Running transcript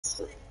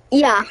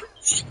Yeah.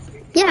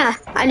 Yeah,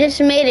 I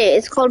just made it.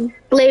 It's called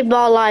Blade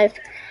Ball Live.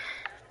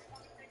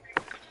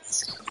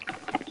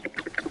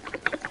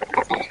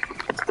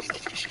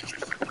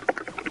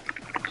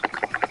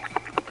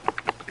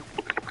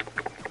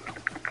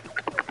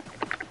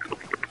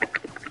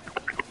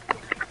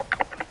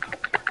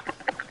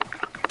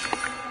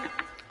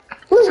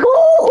 Let's go!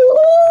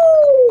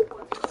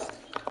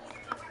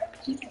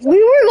 We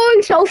were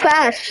going so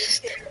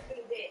fast.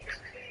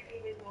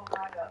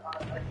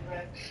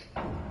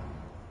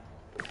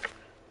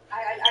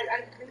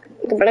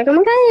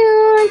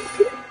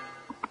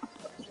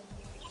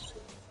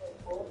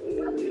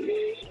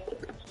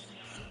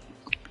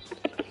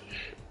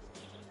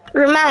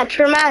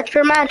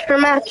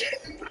 Rematch.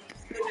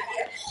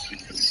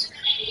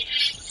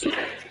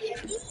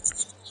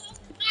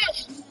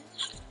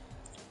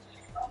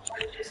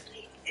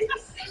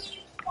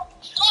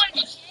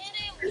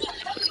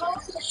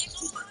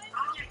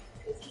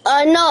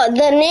 No,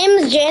 the name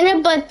is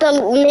Janet, but the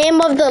name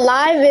of the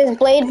live is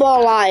Blade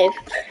Ball Live.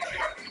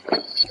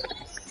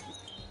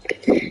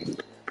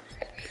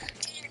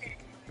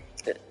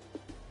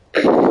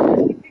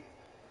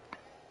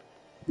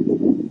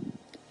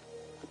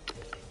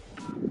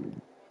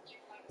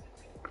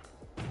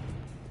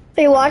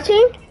 Are you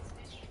watching?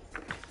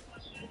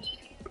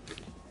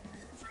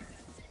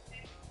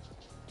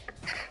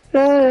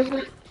 No.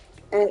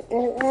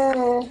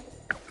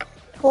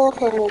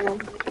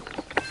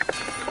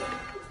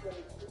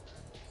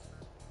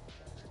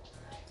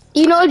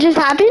 You know what just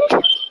happened?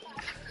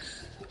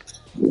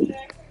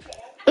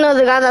 No,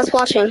 the guy that's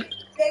watching.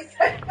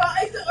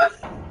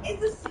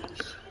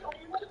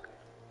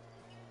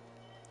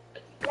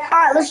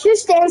 Alright, let's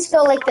just stand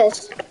still like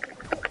this.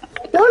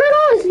 No,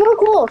 it's more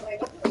cool.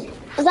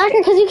 Exactly,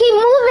 because you keep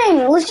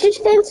moving. Let's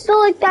just stand still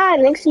like that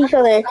next to each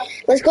other.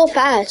 Let's go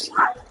fast.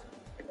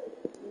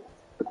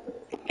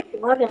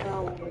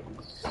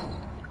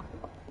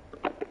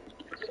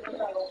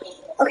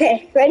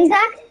 Okay, ready,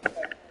 Zach?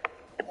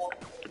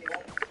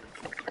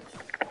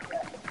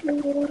 Ooh,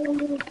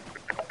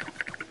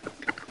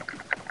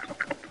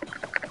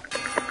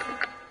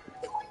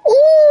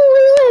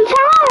 we went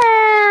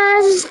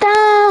fast.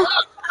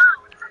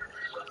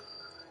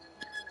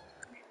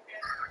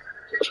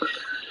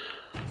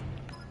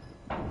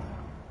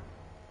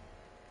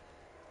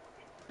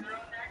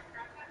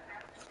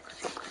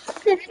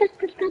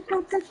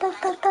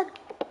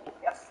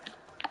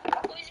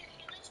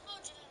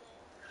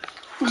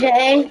 J.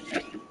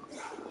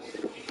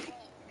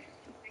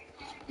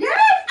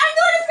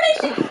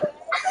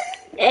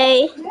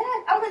 A.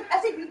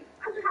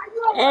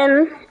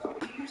 N.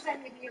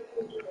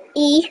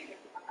 E.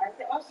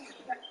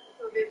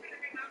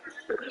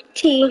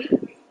 T.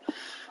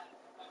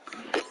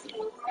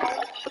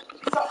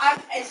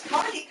 It's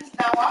funny because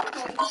now I'm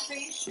doing the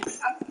same shit.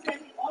 I'm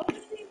sending all the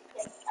same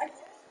things.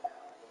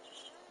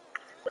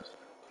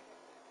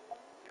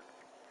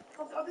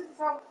 Oh, this is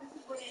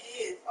what it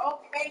is.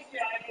 Okay,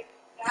 Johnny.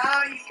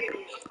 Now you get it.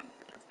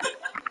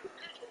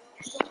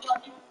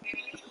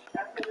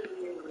 That's what it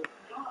is.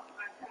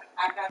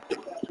 I got to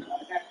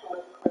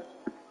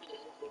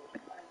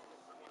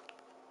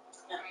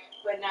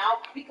But now,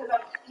 because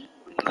I'm eating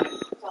it,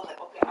 so I'm like,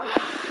 okay, I'm not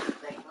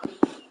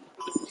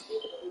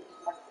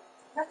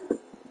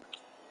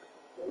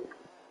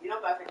you know,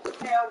 but I said,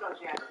 hell no,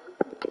 Johnny.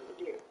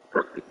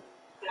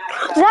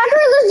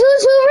 Zachary, let's do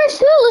 2 versus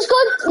 2.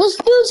 Let's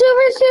do 2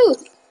 versus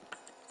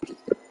 2.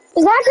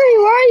 Zachary,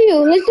 where are you?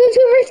 Let's do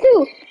 2 versus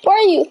 2. Where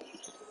are you?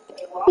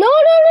 No.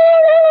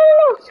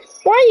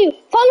 Where are you?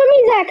 Follow me,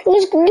 Zach.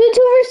 Let's do 2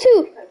 versus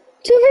 2.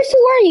 2 versus 2,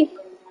 where are you?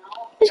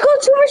 Let's go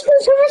 2 versus 2,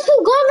 2 versus 2.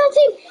 Go on my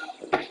team.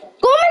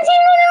 Go on my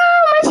team. No.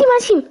 My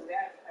team.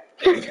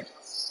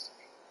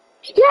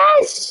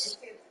 Yes.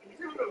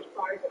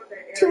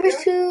 2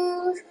 versus 2.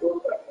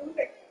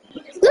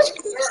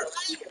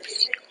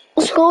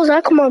 Let's go,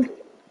 Zach. Come on.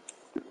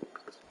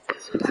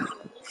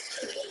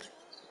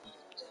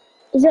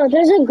 Yo,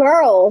 there's a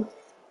girl.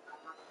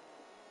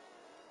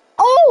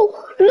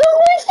 Oh, look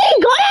what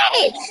she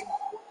got!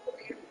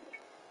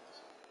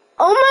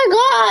 Oh my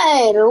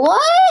god,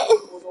 what?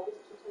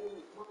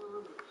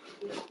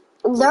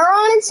 They're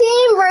on a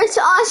team versus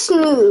us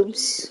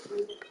noobs.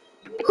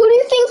 Who do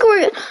you think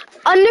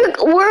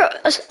we're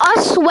us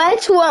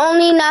sweats who are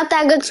only not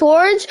that good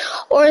swords,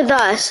 or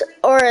us?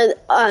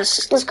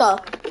 Let's go.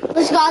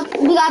 We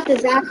got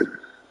this, Zach.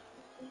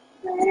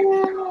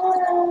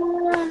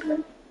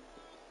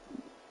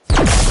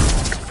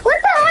 What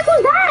the heck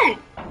was that?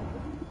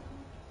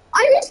 I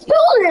just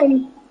killed him.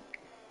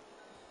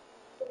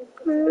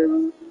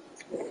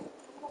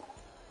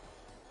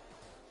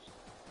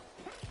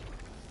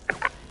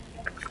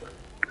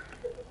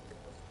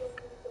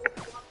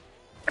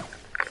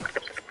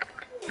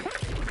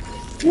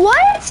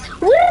 What?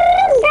 What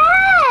is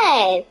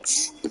that?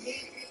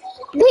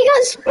 They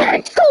got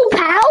special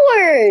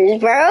powers,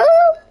 bro.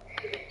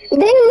 They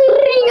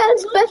literally got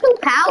special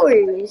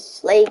powers.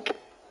 Like,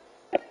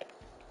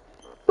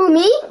 who,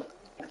 me?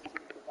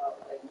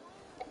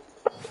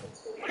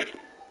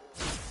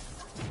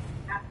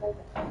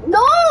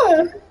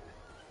 No!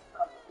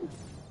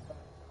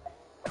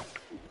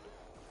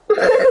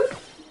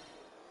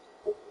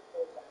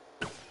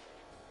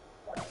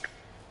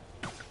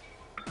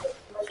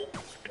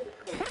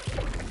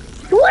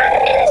 What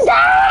is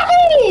that?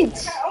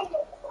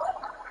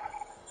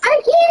 I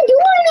can't do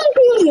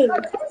anything!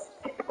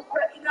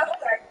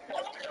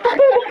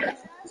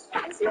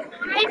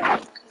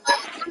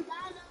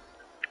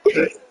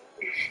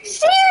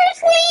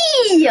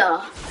 Seriously!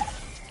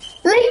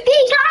 Like,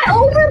 they got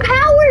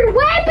overpowered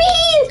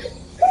weapons!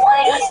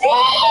 What is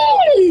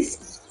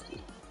this?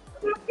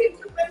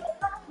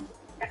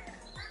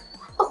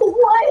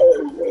 What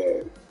is this?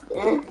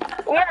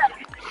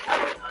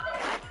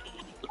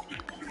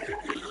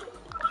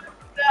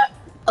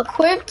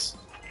 Equipped?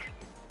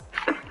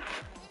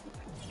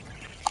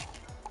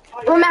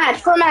 For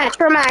match.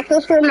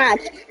 Let's for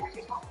match.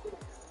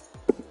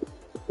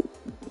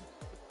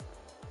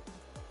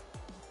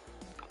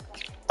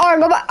 Or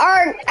go back,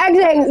 or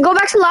exit, go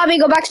back to lobby,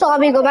 Go back to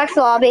lobby,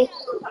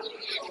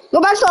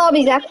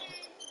 Zach.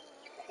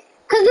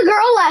 Cause the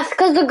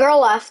girl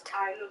left.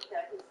 I looked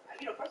at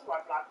his, first of all, I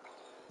blocked him.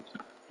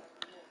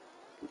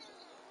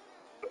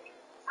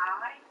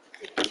 I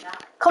did not.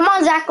 Come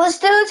on, Zach, let's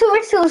do it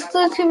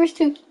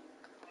 2v2,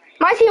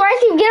 My team,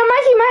 get on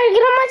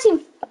my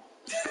team.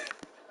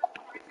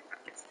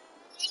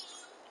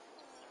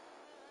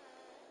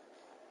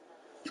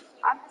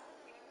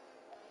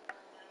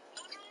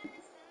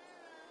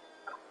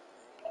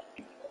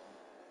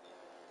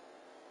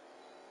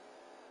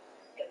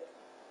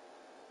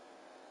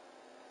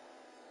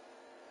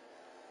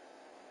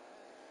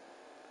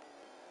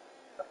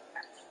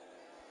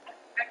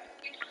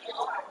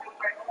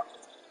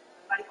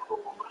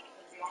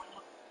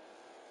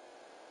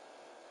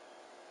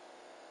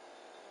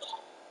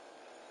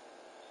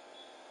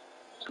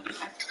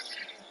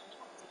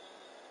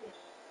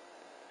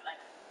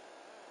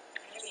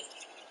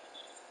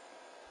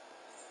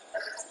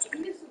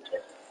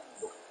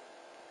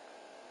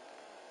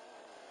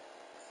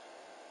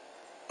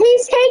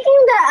 He's taking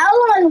the L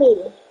on me.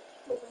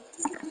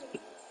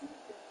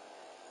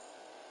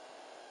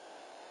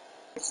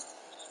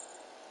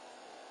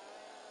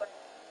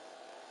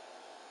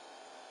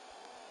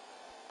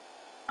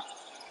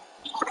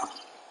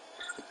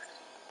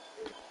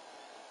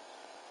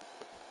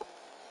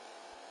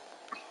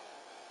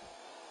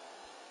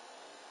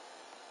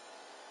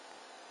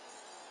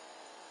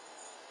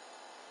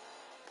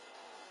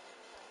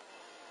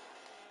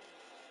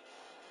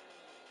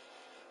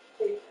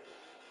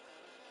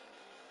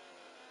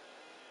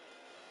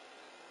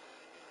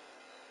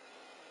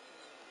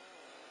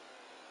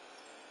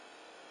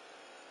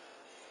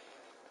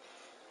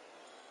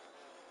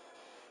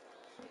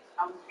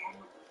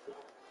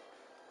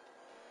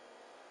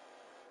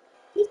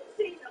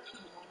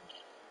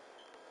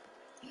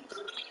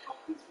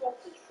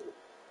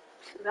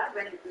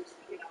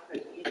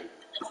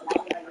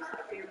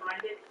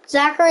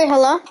 Zachary,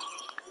 hello?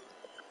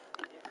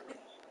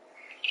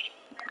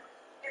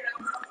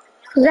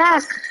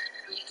 Zach.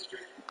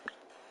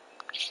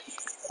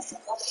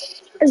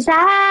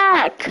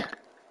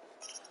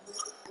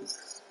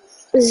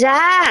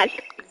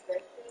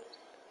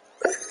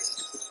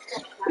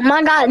 Oh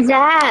my God,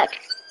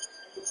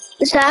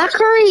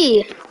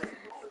 Zachary.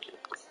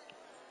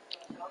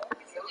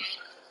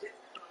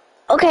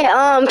 Okay,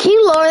 can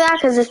you lower that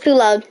because it's too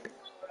loud?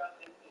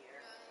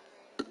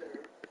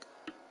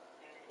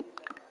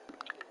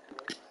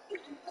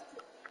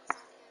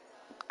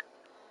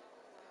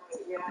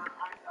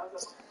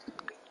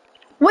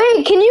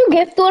 Wait, can you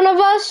gift one of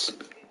us?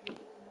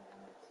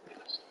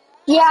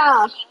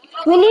 Yeah,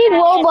 we need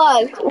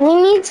Robux. We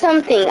need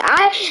something.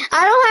 I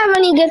don't have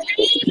any gifts.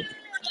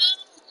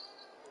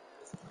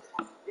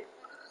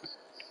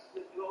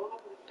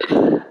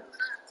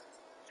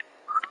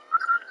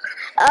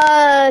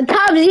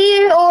 Top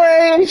Z or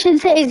it should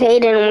say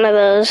Zayden, one of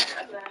those.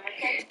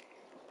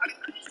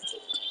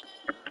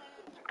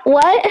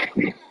 What?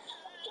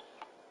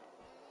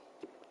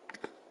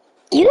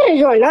 You gotta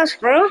join us,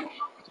 bro.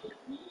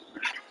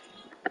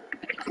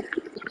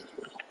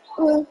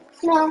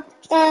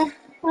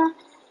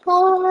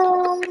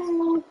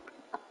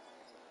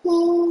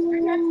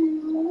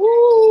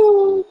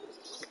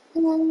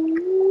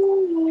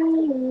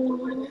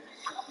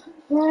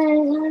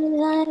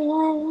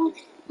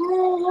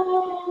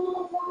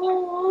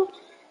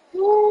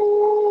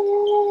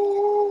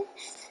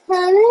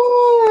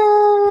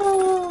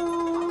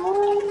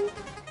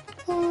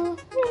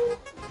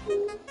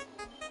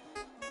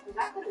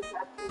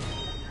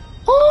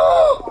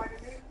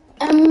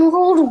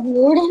 Emerald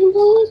Warden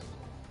Blade?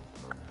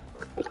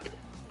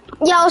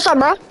 Yeah, what's up,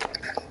 bro?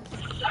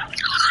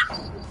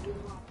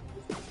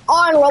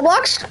 On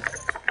Roblox?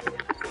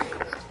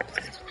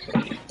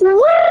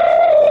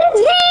 What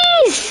is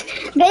this?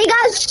 They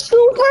got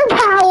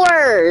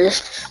superpowers.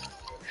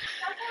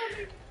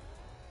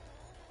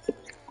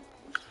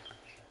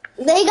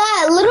 They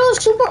got little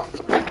super...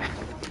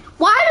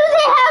 Why do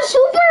they have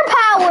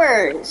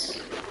superpowers?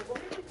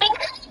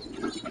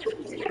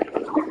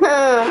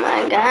 Oh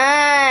my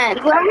God.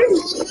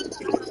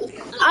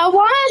 I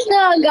want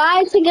the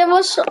guy to give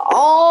us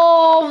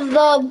all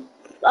the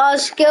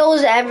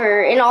skills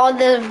ever and all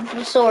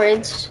the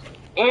swords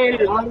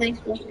and all the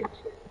explosives.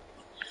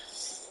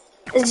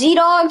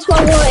 Z-Dog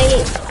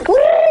 1208. Woo!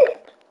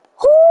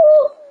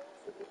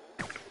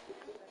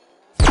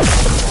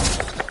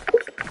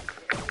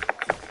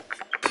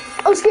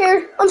 I'm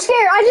scared. I'm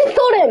scared. I just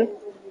killed him.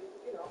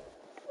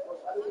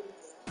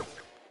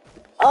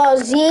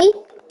 Z.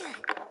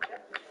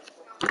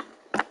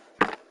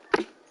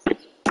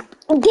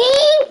 D.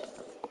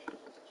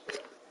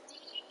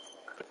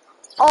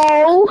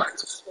 O.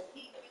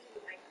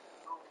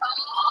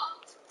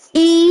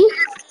 E.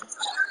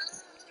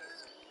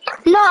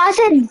 No, I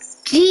said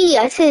G.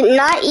 I said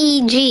not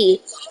E,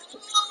 G.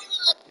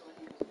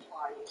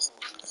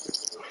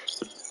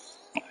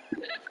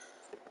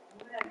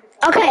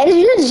 Okay,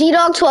 this is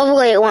Z-Dog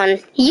 12081.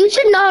 You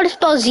should know how to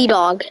spell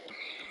Z-Dog.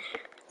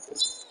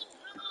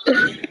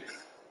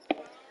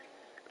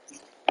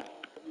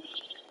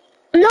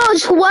 No,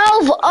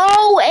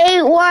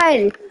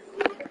 12081.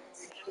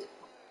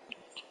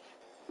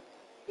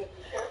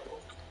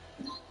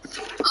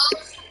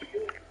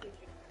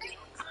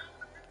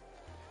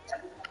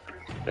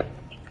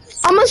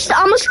 I'm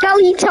a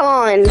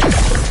skeleton.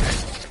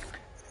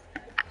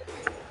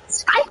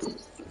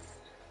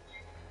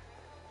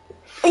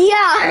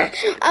 Yeah,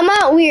 I'm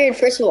not weird,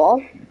 first of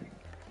all.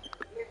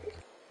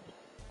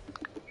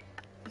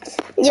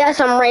 Yes,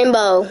 I'm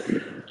rainbow.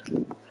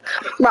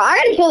 Bro, I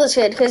gotta kill this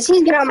kid because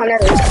he's getting on my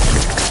nerves.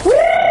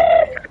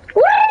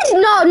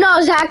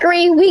 No,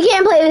 Zachary, we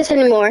can't play this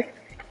anymore.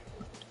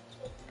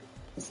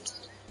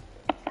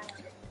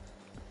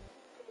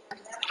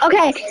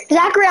 Okay,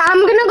 Zachary,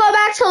 I'm gonna go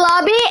back to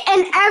lobby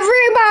and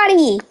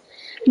everybody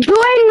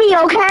join me,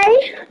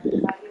 okay?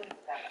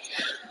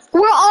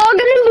 We're all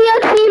gonna be a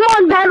team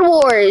on Bed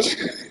Wars.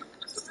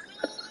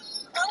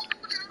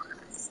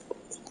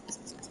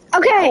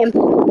 Okay.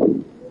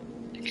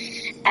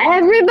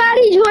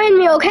 Everybody join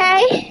me,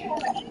 okay?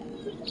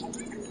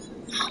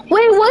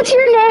 Wait, what's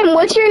your name?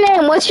 What's your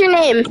name? What's your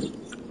name?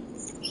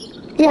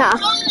 Yeah.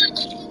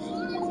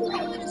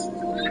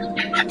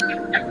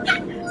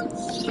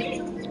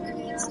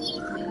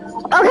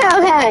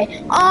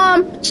 Okay.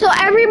 So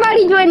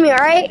everybody join me,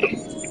 alright?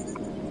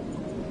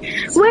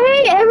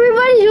 Wait,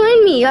 everybody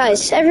join me,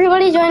 guys.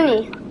 Everybody join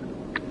me.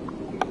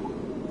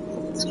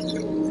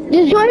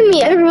 Just join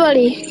me,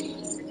 everybody.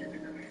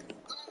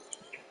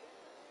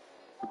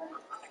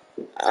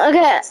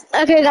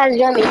 Okay, guys,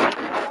 join me.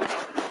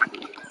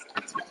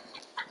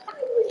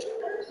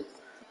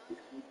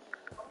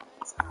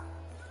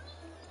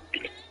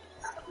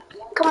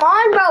 Come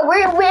on, bro.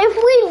 If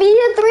we beat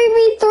a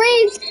 3v3,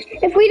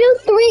 if we do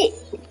 3,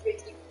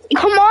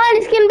 come on,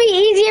 it's gonna be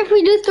easy if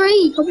we do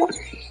 3.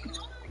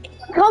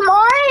 Come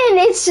on,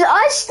 it's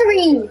us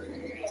 3.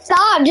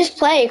 Stop, just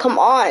play. Come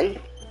on.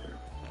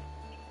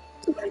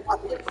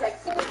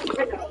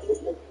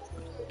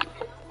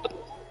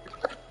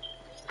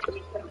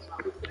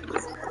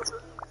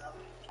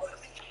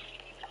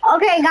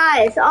 Okay,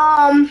 guys.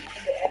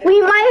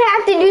 We might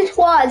have to do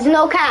squads.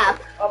 No cap.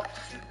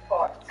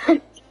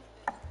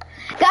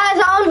 Guys,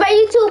 I'll invite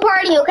you to a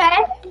party, okay?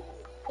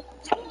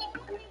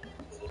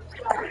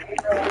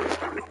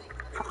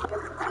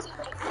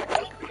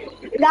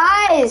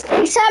 Guys,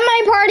 accept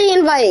my party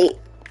invite.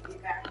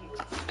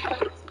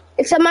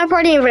 Accept my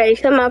party invite.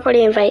 Accept my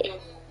party invite.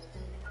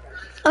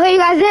 Okay, you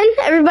guys in?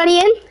 Everybody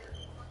in?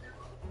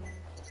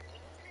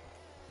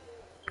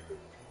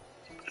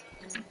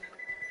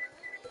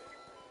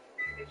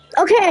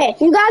 Okay,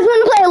 you guys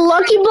want to play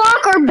Lucky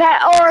Block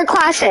or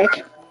Classic?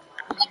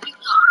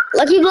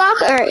 Lucky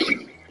Block? Alright.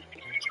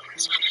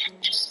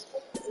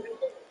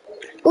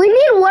 We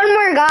need one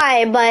more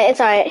guy, but it's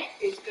alright.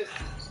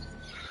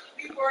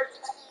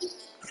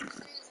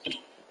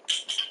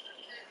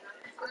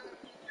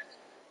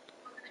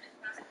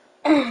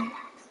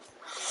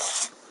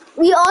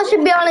 We all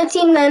should be on a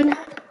team then.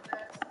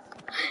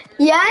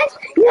 Yes?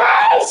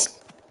 Yes!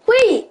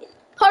 Wait,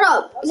 hold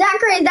up.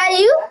 Zachary, is that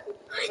you?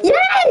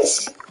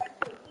 Yes!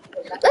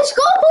 Let's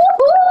go!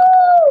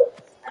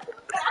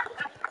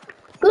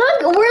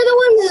 Look, we're the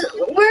ones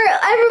where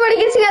everybody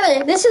gets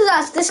together. This is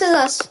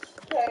us.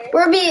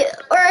 We're here.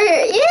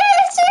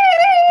 Yes!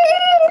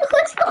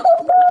 Let's go!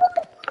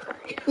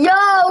 Yo,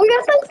 we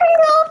got some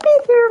crazy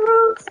outfits here,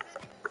 bro.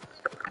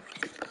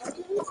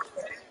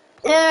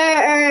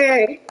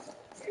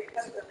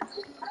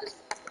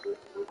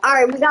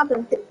 Alright, we got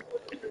them.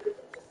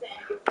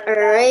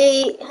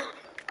 Alright.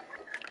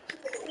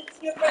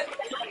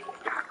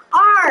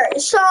 Alright,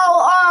 so,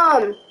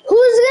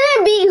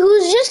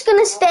 who's just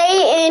gonna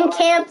stay and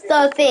camp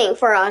the thing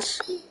for us?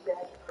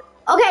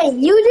 Okay,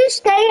 you just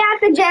stay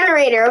at the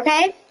generator,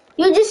 okay?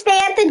 You just stay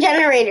at the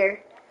generator.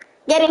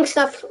 Get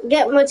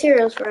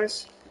materials for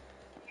us.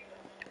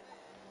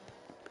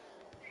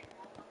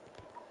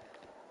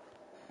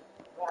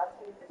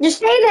 Just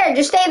stay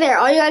there.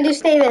 All you gotta do is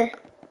stay there.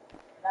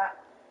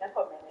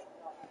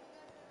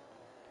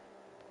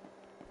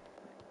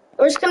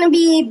 We're just gonna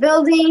be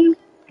building.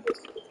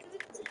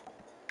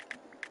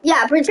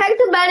 Yeah, protect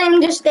the bed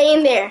and just stay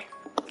in there.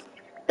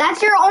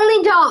 That's your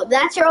only job.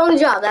 That's your only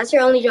job. That's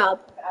your only job.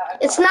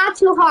 It's not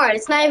too hard.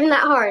 It's not even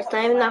that hard. It's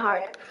not even that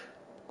hard.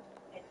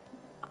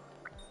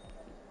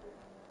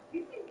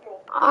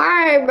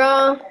 Alright,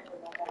 bro.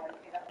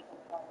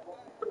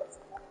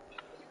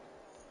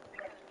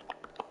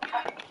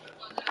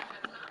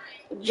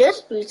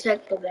 Just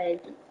protect the bed.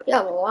 You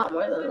have a lot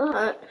more than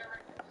that.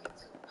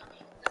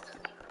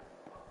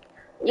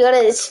 You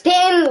gotta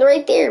stand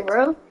right there,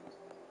 bro.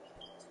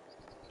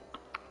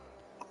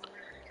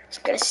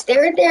 Just gotta stay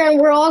right there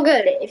and we're all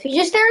good. If you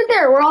just stay right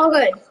there, we're all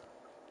good.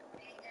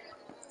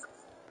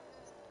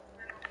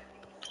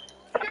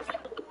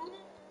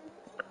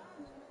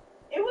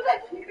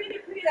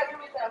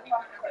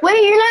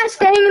 Wait, you're not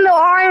staying in the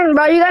iron,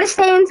 bro. You gotta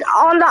stand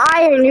on the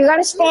iron. You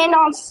gotta stand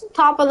on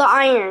top of the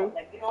iron.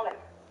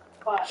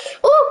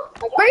 Oh,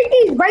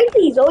 break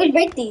these. Always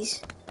break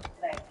these.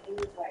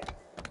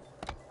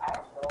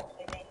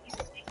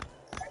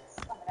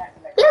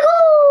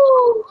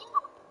 No!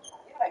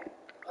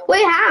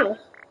 Wait, how?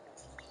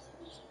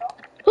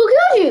 Who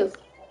killed you?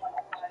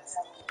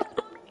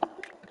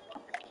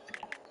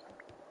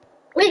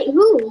 Wait,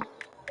 who?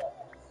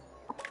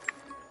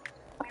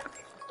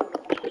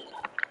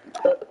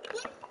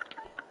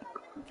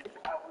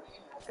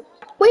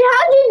 Wait,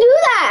 how'd you do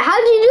that?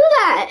 How'd you do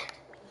that?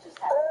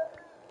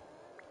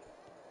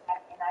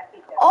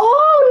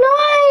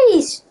 Oh,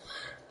 nice!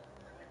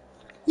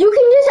 You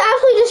can just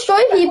actually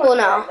destroy people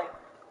now.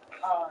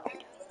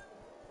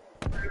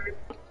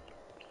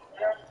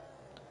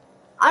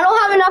 I don't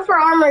have enough for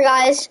armor,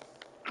 guys.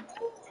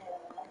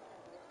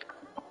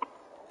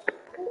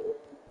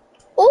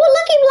 Oh,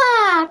 Lucky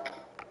Black!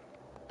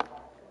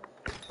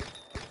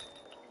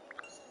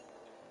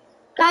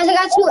 Guys, I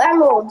got 2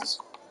 emeralds.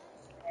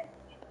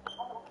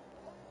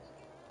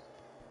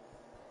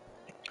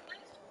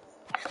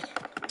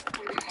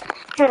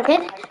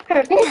 Hurricane.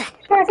 No,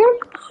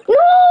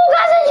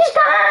 guys, I just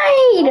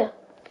died!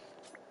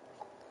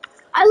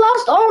 I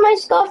lost all my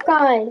stuff,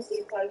 guys.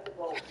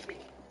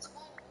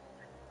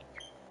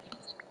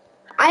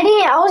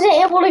 I wasn't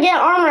able to get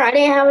armor. I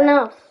didn't have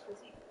enough.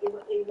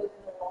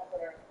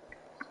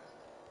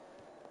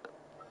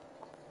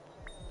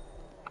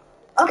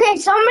 Okay,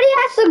 somebody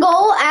has to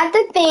go at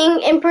the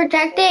thing and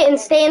protect it and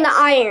stay in the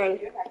iron.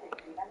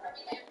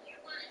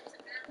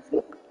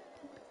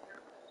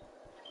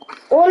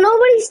 Well,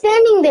 nobody's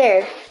standing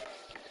there.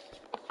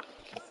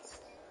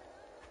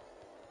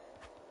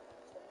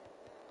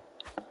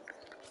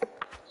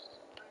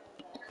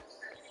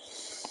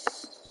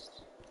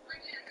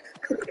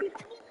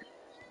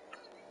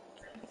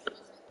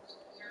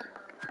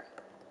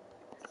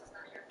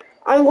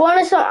 I'm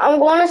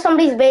going to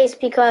somebody's base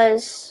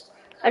because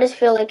I just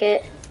feel like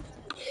it.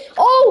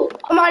 Oh,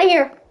 I'm out of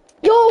here.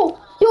 Yo,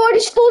 I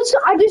just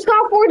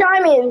got 4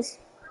 diamonds.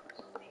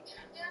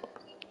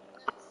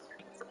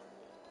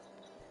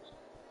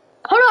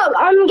 Hold up,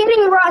 I'm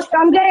getting rushed.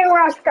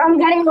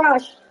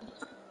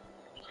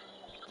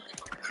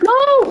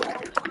 No!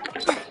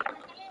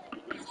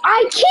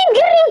 I keep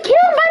getting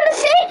killed by the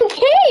same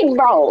kid,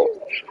 bro.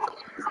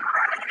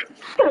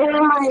 Oh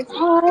my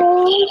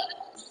god.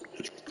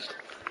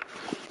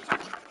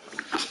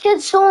 This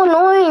kid's so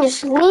annoying.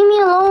 Just leave me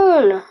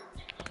alone.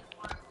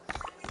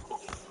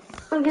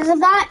 Like, is it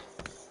that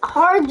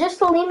hard just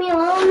to leave me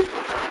alone?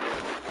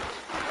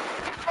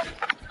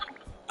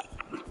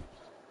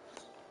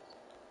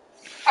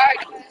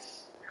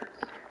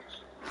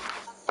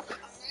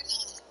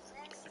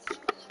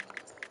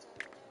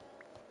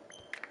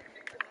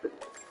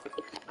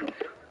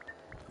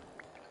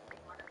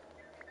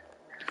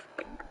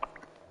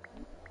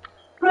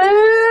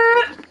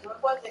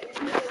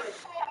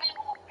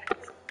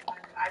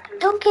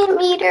 Don't get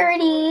me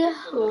dirty.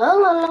 La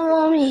la la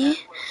la me.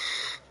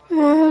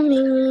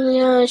 Mommy,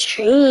 a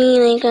tree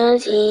like a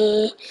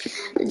sea.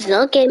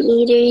 Don't get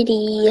me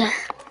dirty.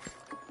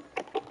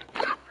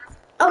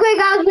 Okay,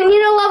 guys, we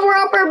need to level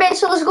up our base,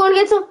 so let's go and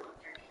get some.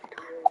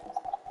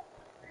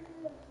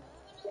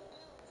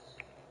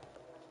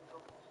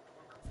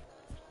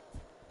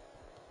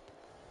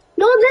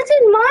 No, this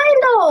is mine,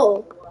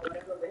 though.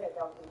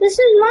 This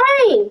is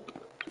mine.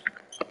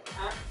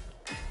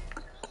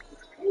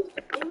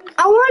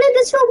 I wanted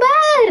this so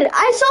bad.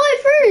 I saw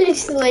it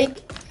first,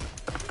 like.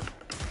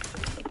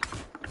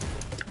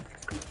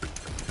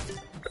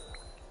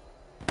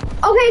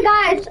 Okay,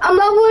 guys, I'm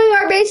leveling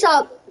our base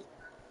up.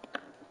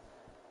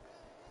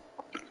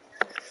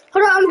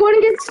 Hold on, I'm going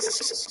to get.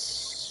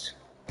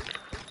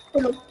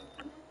 Hold on.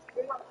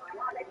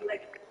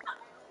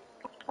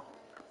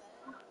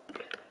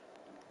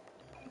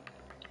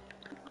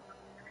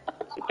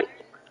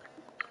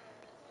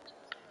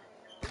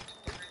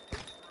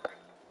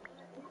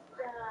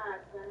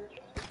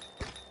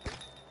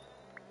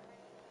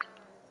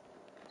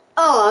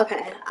 Oh,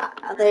 okay.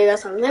 I thought you got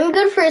something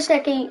good for a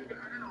second.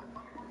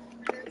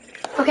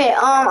 Okay,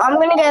 I'm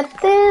gonna get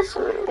this.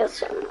 I'm gonna get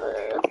some.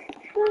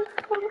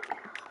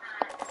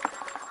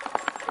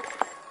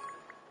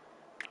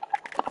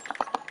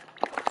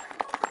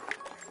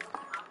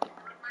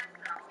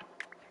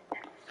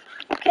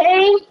 Okay,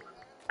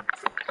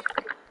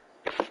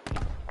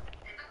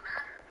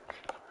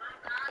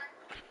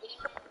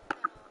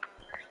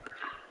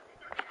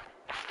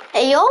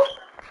 real?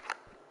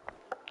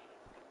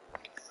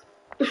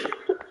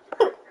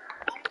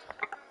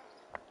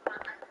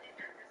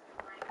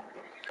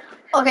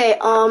 Okay,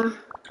 I'm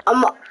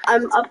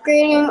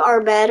upgrading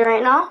our bed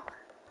right now.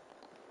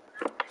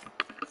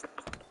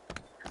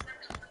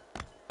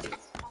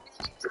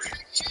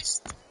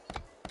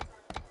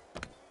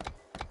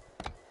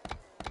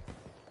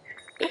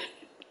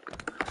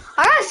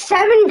 I got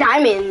 7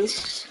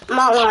 diamonds. I'm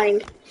not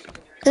lying.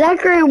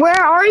 Zachary,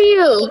 where are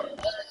you?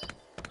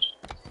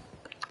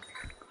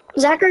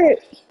 Zachary,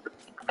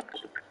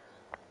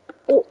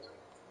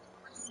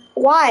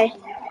 Why?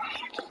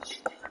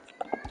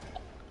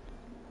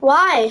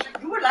 Why?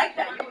 You were like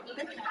that. You were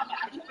living.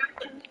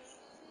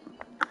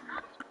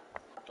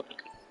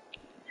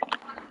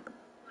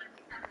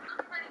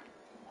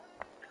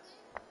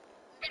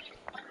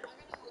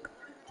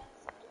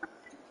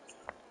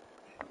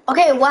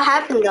 Okay, what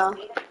happened though?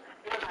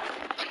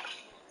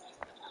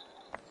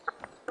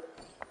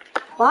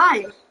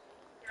 Why?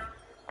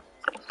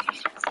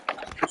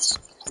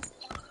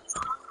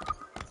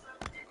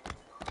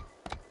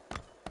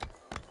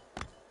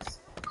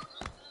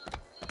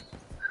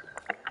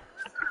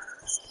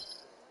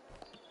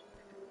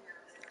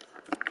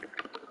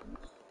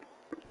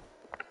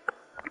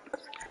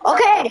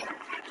 Okay.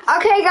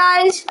 Okay,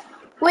 guys.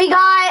 We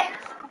got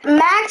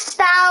maxed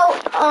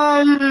out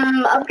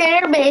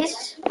upgraded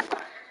base.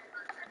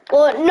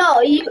 Well,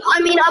 no,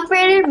 I mean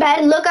upgraded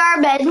bed. Look at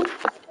our bed.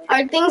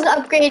 Our thing's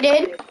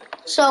upgraded.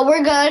 So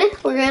we're good.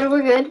 We're good.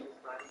 We're good.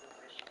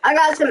 I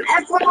got some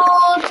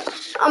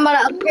emeralds. I'm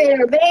about to upgrade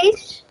our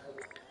base.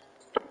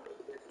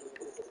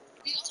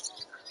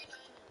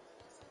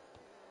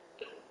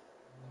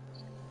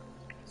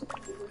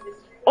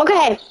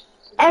 Okay,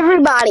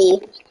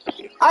 everybody.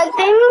 Our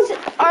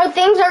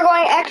things are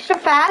going extra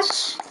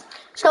fast,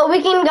 so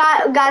we can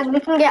guys we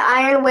can get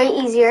iron way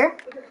easier.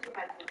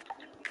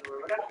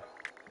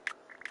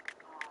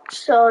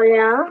 So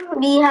yeah,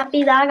 be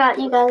happy that I got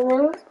you guys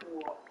in.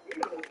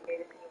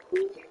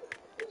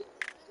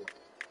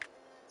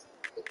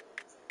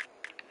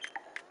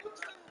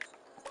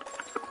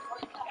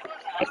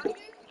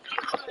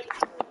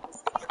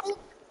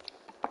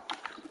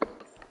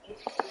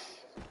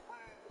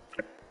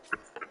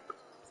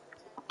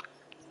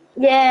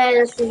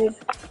 Yes.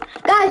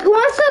 Guys, who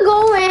wants to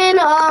go in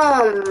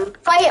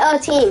fight a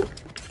team?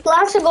 Who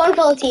wants to go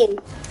into a team?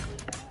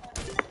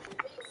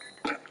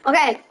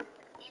 Okay.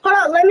 Hold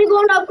on, let me go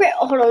and upgrade.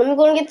 Hold on, let me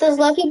go and get this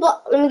lucky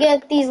block. Let me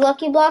get these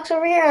lucky blocks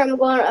over here. I'm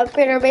going to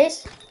upgrade our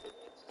base.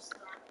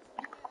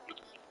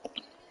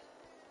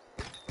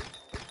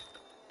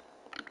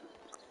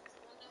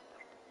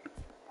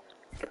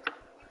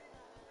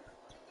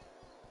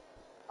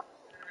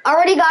 I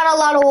already got a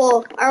lot of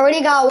wool. I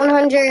already got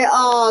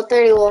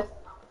 130 wool.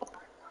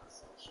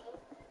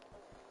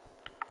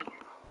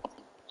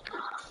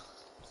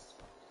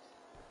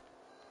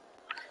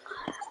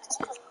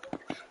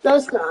 No,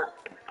 it's not.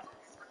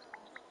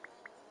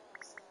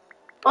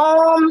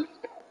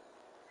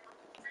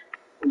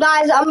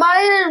 Guys, I'm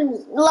about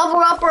to level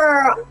up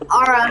our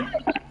I'm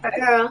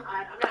not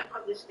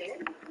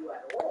understanding you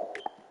at all.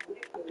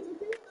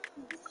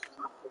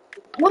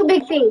 what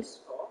big things?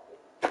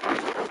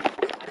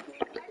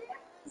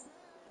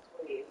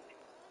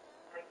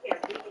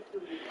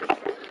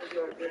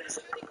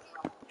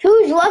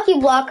 Who's lucky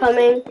block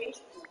coming?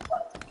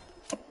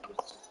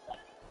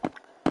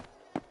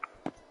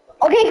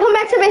 Okay, come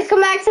back to base.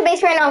 Come back to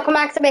base right now. Come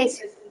back to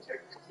base.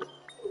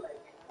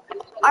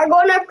 I'm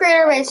going to upgrade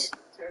our base.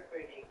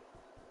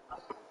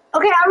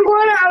 Okay, I'm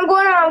going to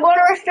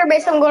rush their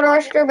base. I'm going to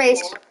rush their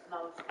base.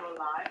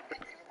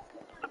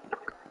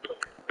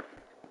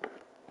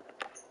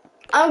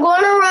 I'm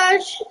going to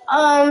rush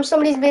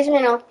somebody's base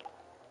right now.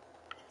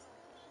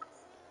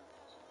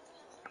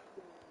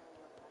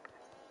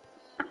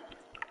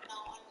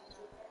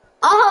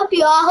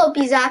 I'll help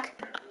you, Zach.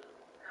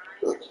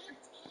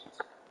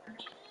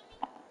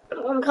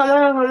 I'm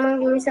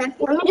coming, give me a sec.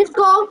 Let me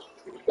go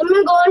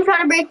and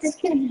try to break this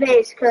kid's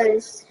base,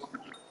 cause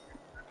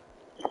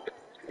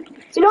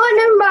you know what,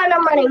 never mind,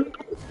 I'm running.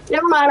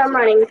 Never mind, I'm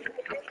running.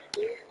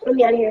 Let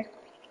me out of here.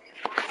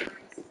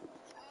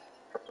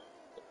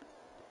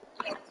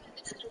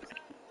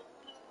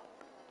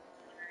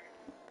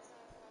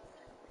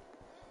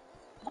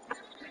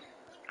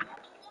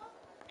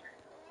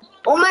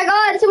 Oh my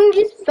god, someone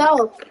just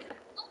fell.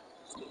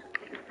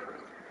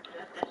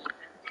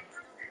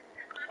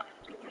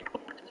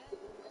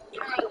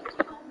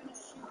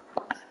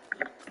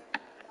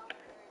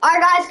 Alright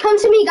guys, come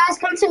to me,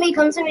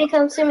 come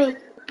to me.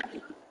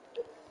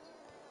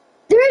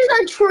 There's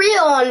a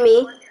trio on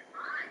me.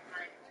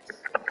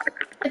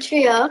 A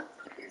trio.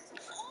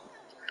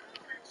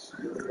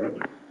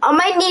 I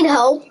might need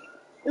help.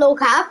 No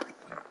cap.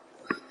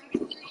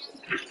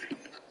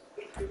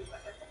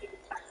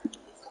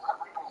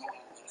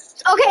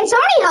 Okay,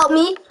 somebody help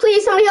me.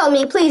 Please, somebody help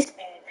me, please.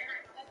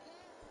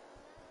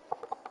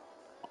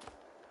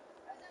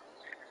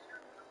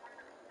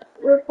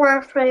 We're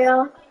for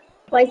Freya.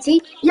 YT.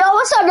 Yo,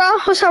 what's up, bro?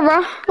 What's up,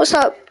 bro? What's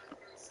up?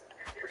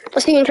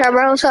 What's you,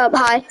 Trevor? What's up?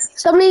 Hi.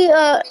 Somebody,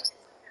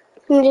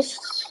 can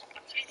just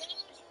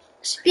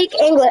speak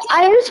English.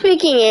 I am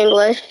speaking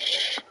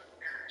English.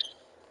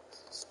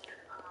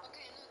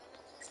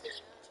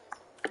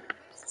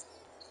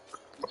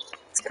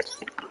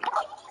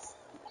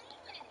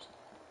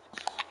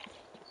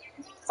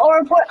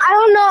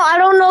 I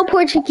don't know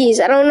Portuguese.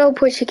 I don't know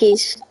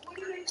Portuguese.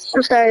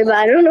 I'm sorry, but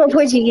I don't know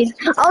Portuguese.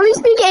 I only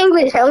speak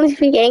English. I only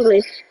speak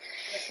English.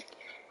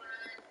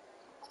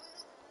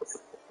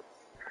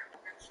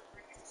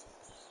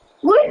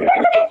 What is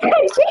that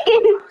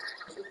chicken?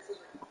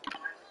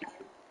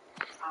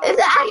 Is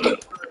that?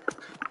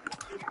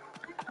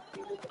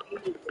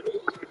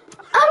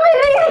 I'm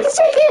eating a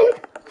chicken.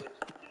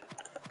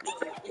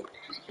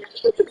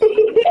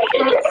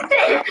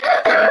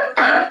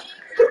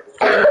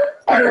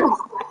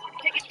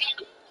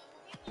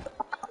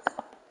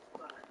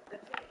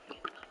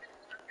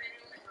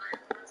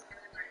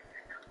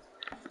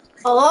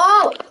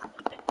 Oh.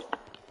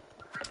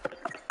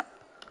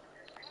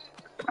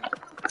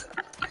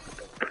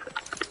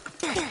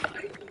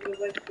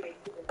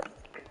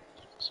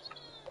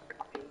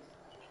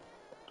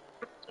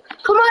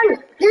 Come on,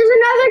 there's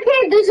another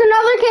kid. There's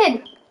another kid.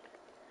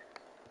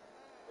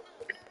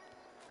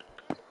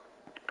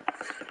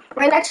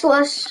 Right next to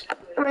us.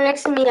 Right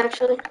next to me,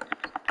 actually.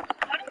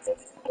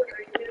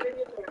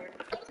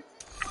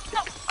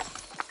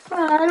 I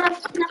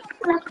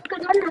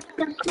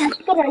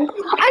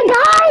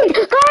died!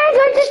 Guys,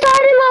 I just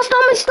died and lost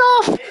all my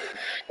stuff!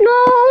 No!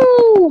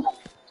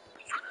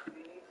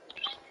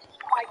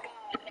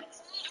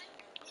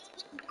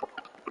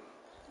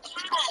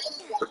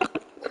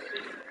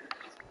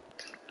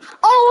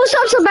 Oh, what's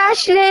up,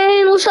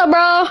 Sebastian? What's up,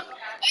 bro?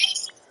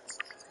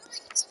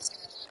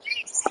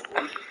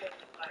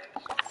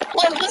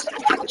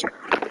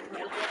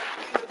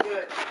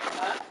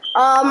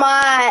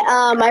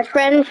 My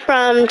friend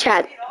from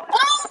chat.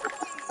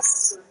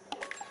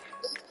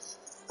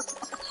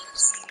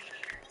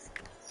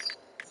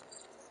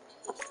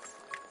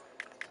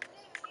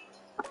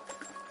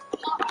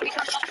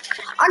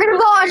 I got a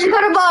bow, I just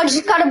got a bow, I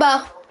just got a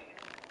bow.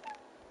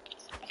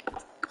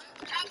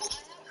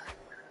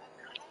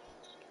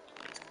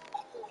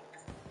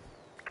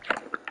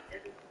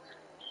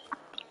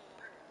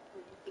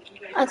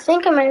 I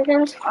think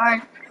Americans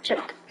are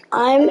check.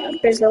 I'm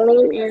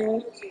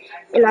Brazilian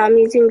and I'm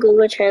using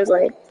Google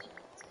Translate.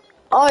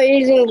 Oh, you're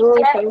using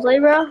Google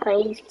Translate, bro?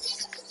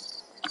 Nice.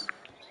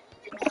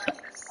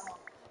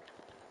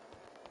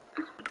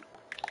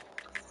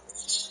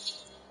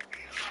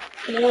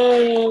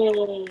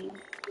 Yay.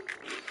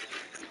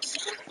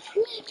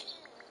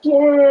 Yay.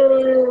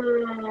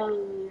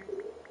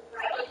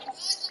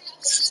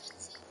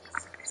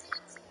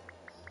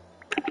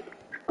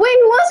 Wait,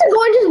 who wants to go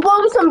and just blow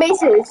up some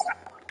bases?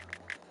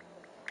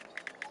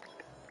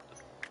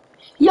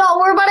 Yo,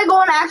 we're about to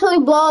go and actually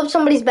blow up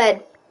somebody's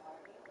bed.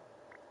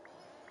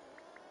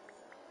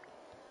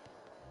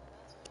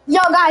 Yo,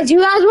 guys, you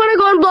guys want to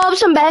go and blow up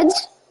some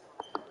beds?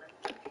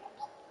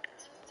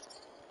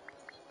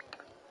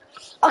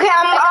 Okay,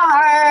 hold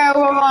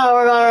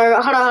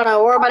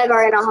on, we're about to go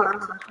right now, hold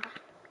on.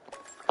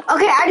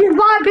 Okay, I just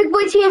bought a big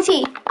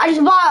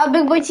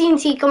boy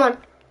TNT. Come on.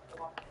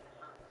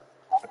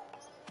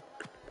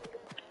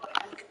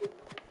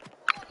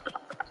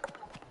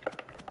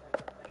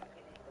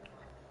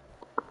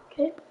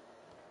 Okay.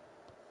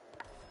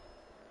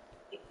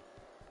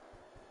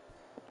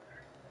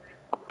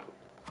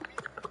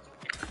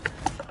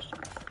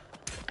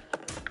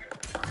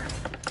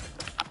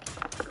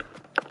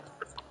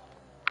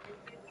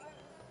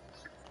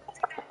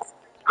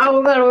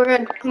 Oh, we're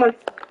good. Come on.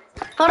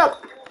 Hold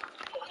up.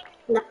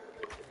 No.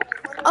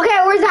 Okay,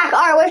 where's Zach?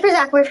 Alright, wait for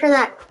Zach.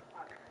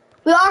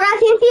 We all got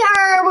TNT?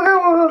 Alright, we're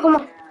good, come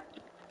on.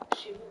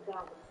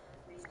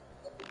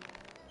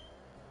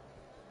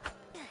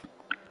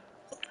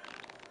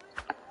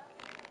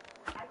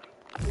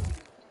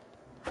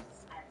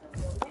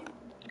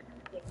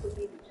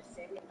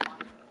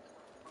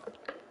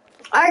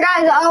 Alright,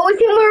 guys, what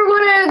team we're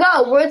gonna go?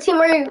 What team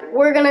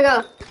we're gonna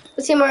go?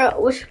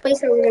 Which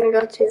place are we gonna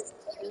go to?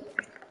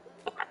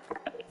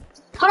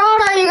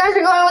 Hold on, you guys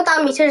are going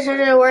without me. Seriously,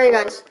 where are you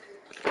guys?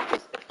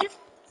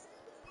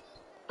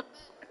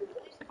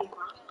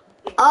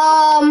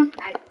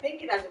 I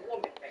think it as a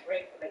woman,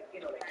 right? Like, you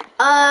know, like.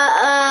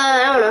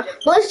 I don't know.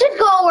 Let's just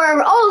go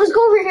wherever. Oh, let's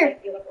go over here.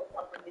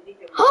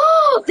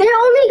 Oh, they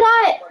only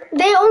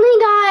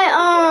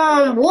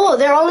got wool.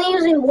 They're only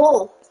using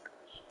wool.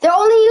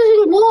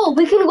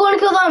 We can go and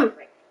kill them.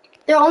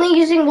 They're only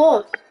using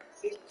wool.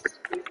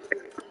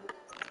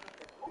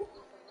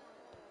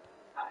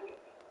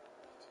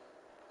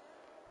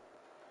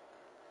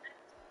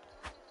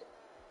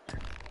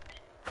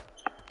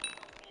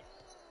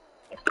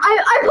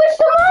 I pushed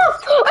them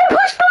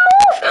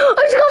off.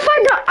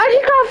 I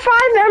just got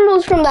 5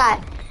 emeralds from that.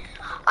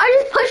 I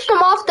just pushed them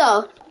off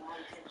though.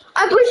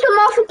 I pushed them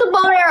off with the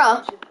bow and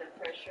arrow.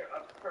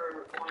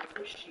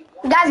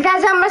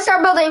 Guys, I'm gonna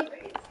start building.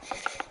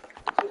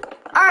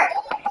 Alright.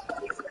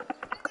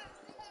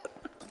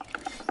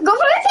 Go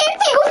for the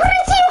TNT!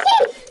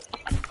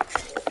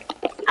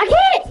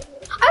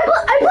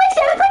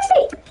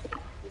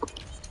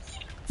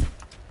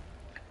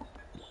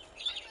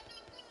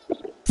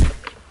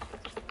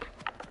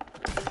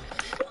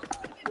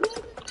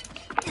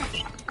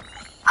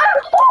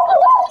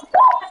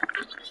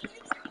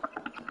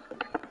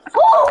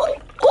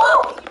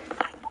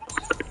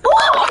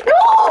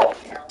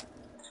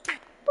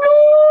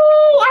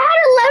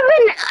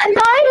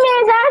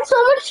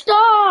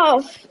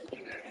 know.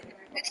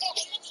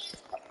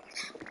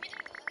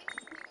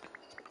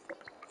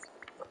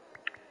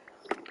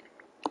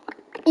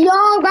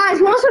 Yo, guys,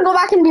 we want to go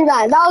back and do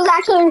that. That was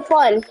actually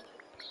fun.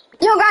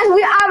 Yo, guys,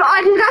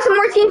 I just got some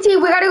more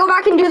TNT. We gotta go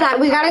back and do that.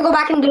 We gotta go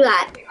back and do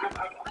that.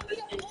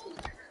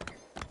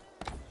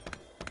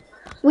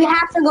 We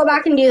have to go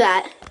back and do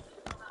that.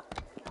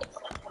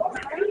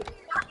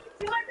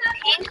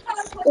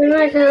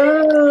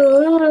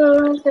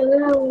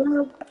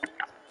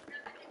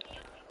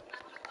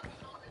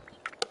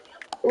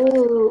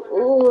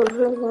 Ooh,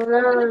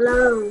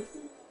 no.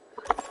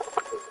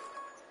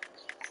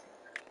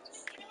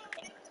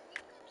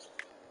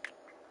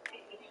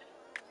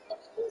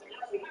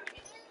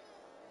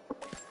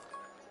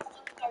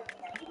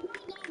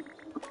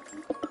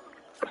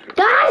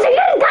 Guys, I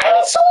got a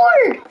diamond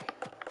sword!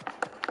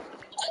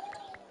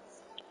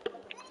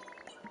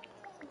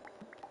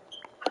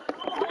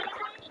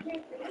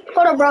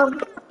 Hold up, bro.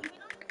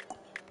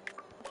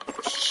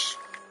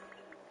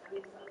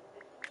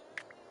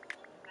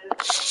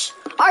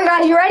 Alright,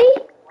 guys, you ready?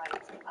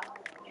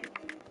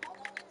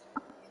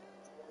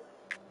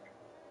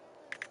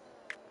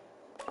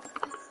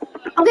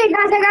 Okay,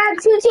 guys, I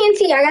got 2 TNT.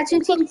 I got 2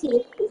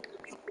 TNT.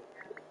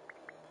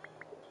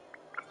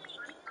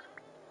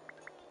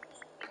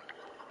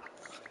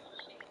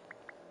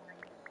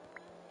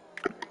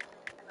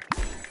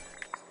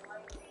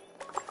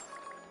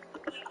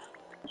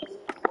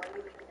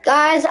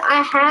 Guys,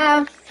 I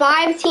have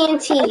 5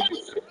 TNT.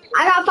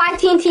 I got 5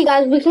 TNT,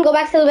 guys. We can go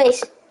back to the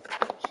base.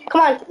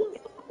 Come on.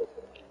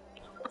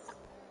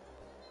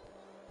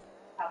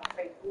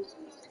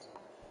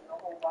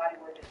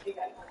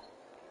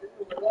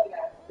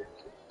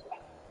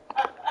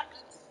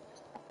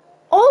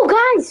 Oh,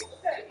 guys.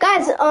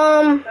 Guys,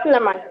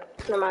 never mind.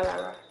 Never mind.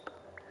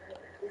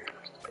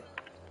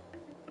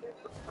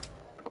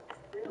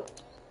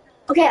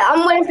 Okay,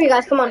 I'm waiting for you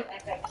guys. Come on.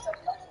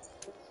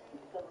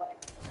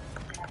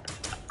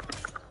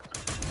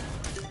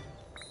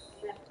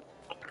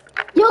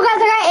 Yo,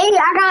 guys,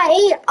 I got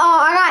 8. I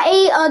got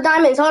 8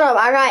 diamonds. Hold up.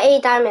 I got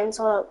 8 diamonds.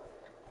 Hold up.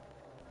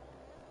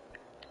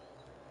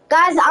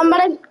 Guys, I'm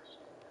gonna.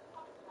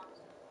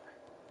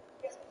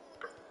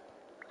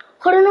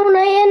 Hold on, no,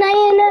 not yet.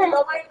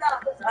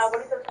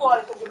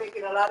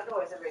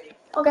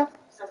 Okay.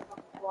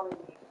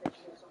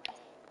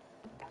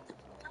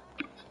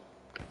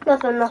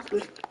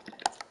 Nothing.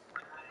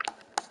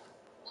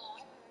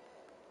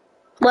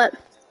 What?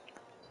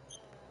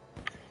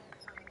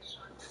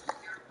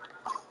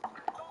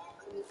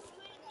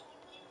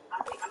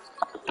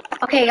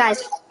 Okay,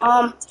 guys.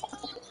 I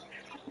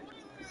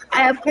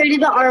upgraded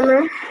the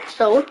armor,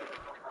 so.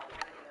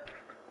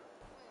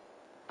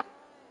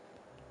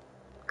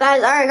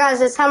 Guys, alright,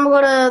 guys, it's time to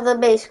go to the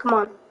base. Come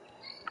on.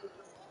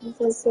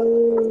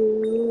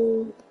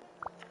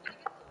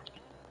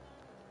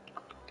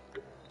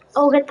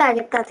 Oh, get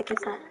that.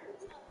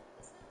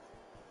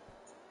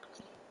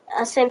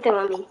 Same thing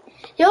with me.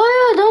 Yo,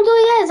 don't do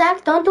it yet,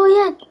 Zach. Don't do it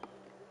yet.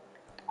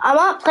 I'm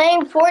not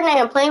playing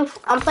Fortnite.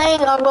 I'm playing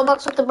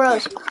Roblox with the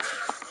bros.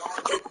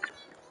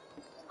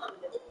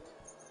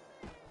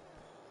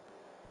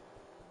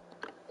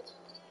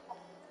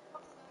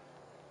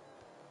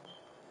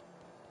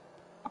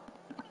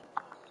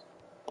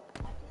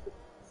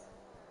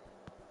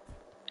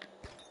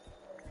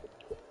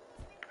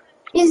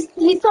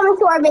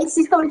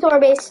 He's coming to our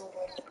base.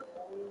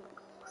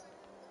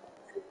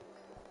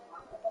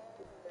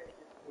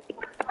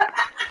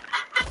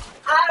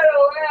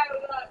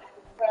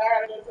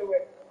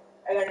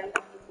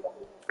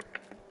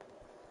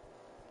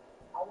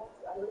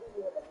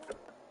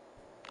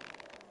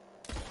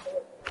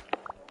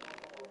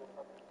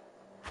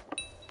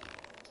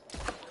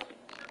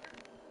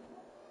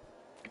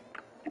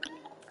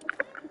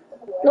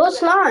 No,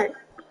 it's not.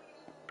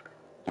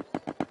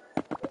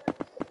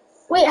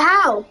 Wait,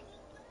 how?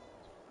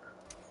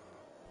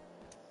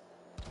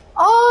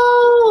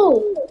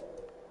 Oh!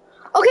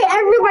 Okay,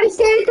 everybody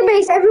stay at the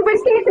base. Everybody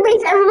stay at the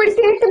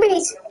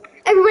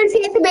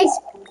base.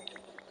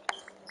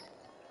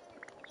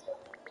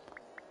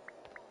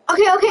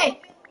 Okay.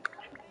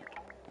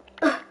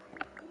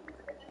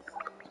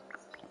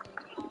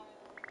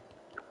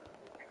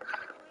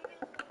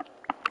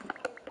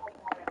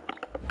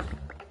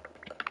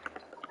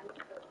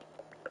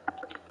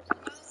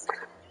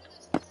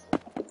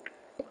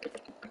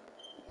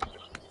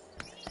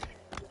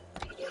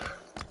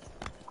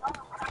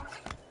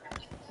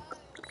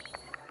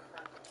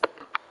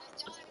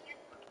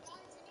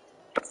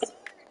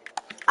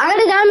 I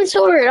got a diamond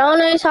sword. I don't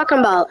know what you're talking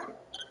about.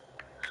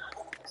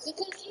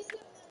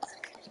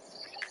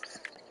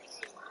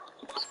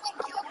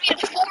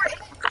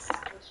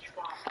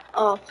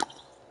 Oh.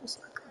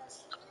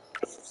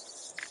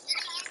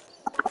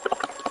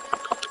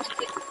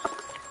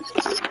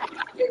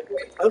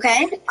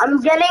 Okay. I'm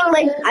getting,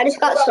 I just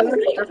got so much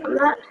stuff from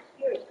that.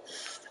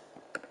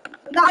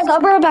 Guys, I'll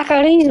bring it back. I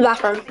gotta use the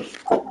bathroom.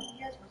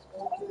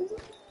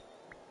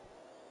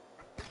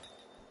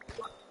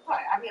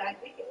 I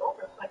think it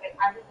over, but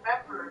I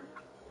remember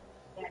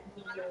that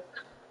he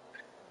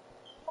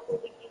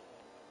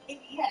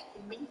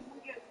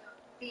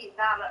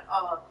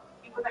not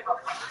he was like a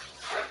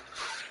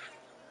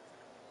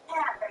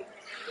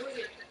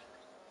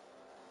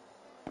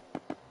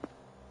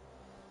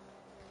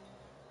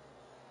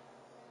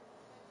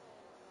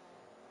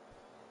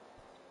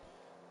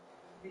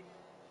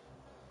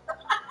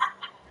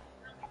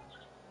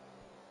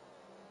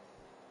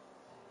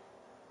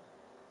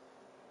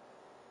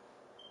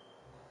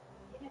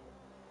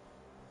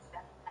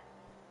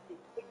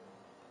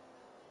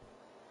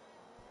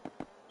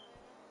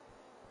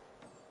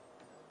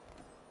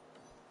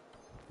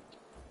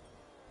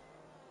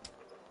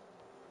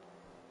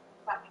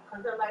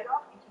turn the light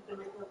off and keep the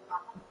radio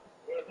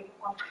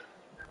on.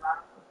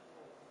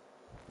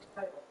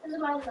 This is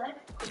my life.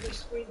 You're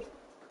screaming.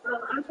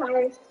 I'm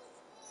sorry.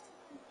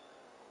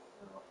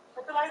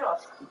 Put the light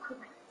off.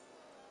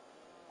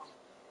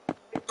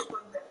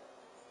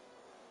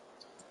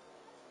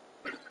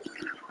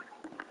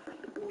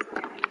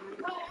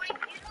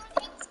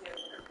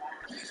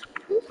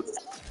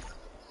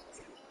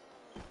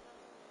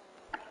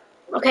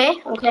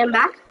 Okay, I'm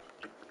back.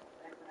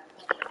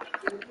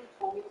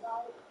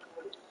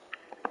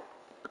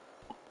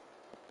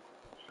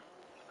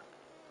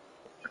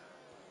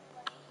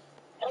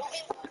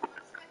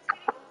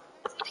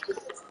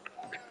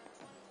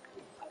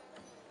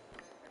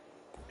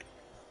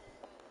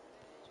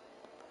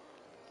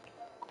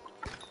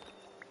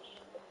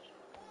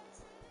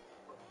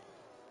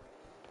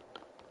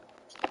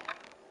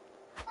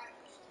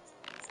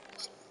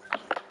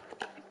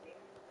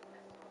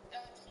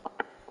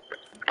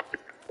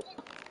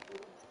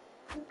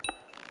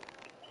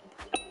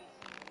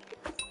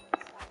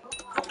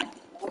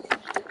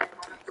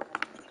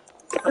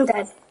 I'm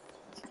dead.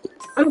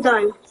 I'm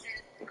done.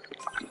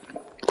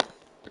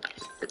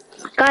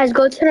 Guys,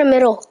 go to the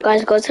middle.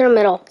 Guys, go to the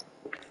middle.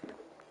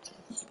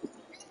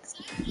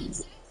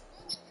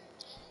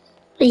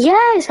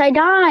 Yes, I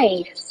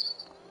died.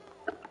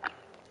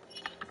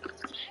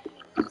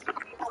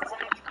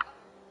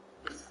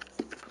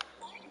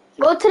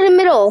 Go to the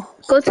middle.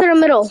 Go to the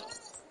middle.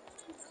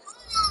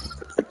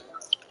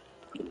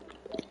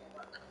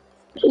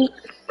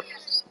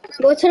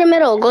 Go to the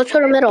middle. Go to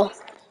the middle.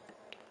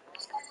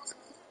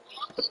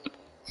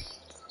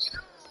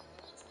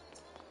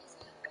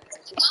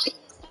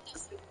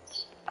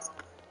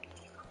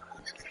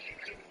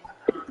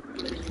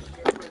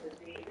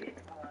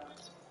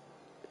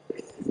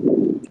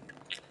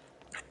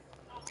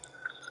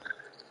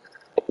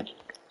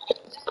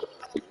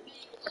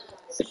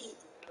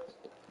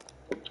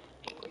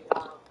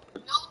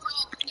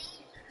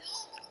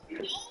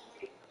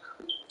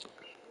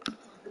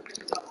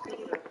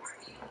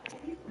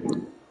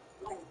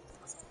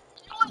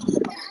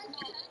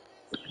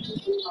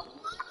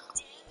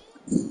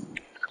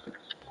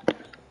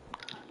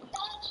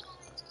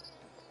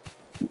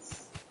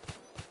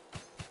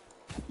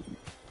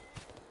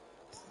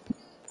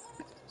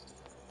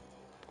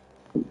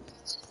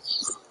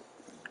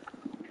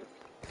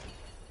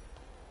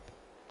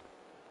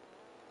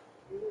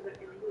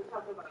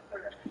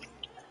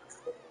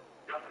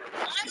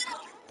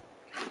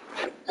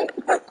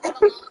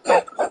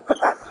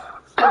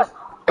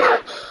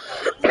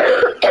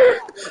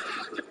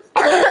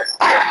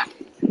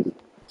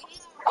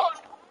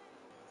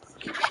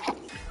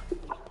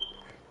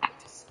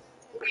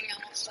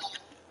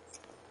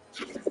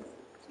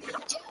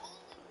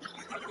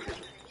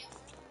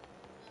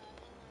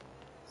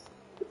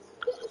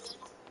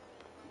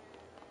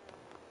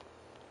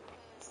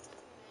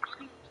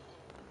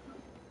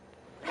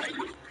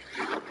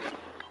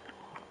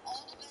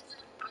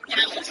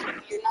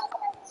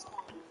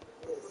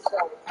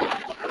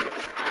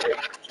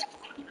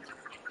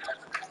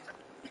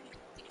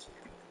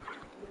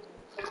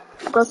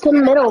 Go to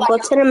the middle. Go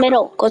to the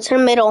middle. Go to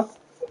the middle.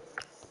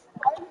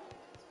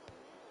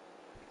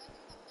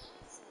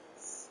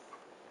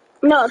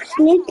 No,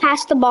 sneak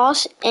past the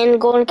boss and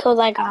go and kill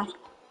that guy.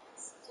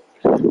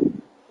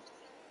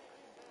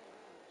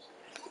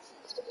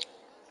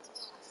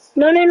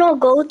 No.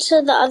 Go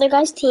to the other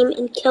guy's team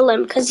and kill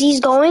him because he's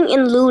going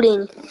and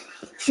looting.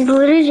 He's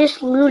literally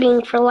just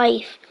looting for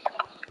life.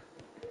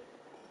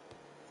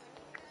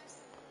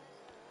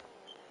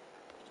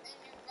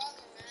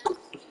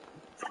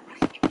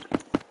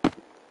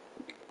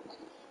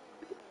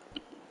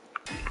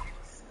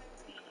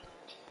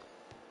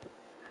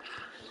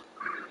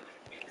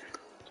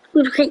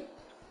 Okay.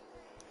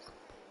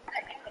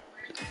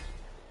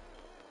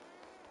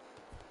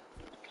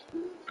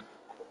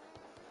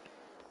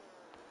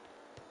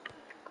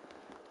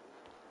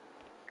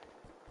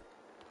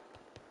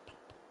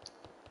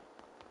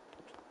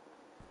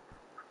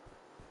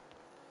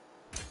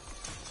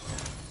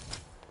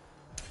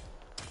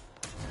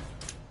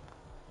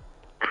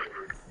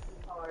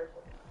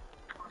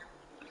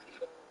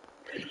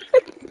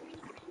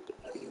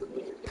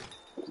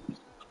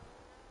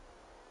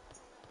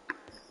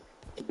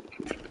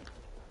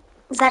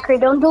 Zachary,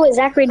 don't do it.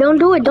 Zachary, don't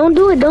do it. Don't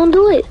do it. Don't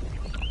do it.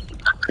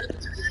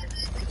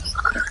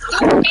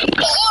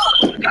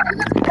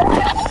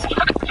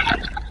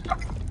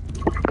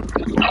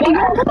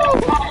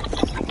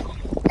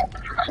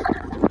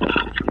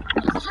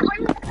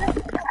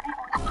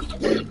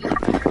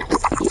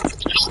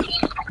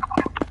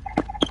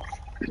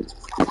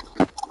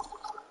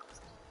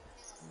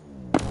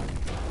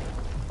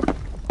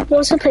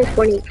 wants to play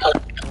Fortnite.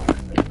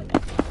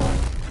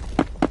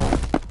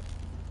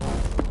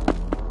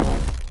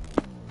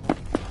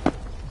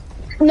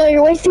 No,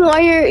 you're wasting all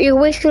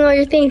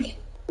your thing.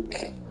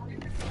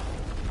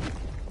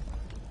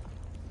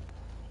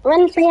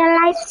 Run for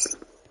your life.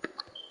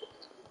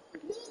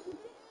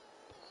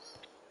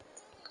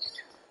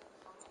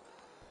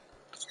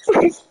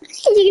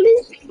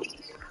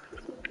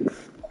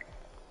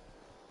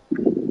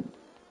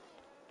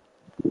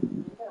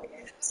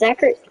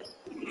 Zachary.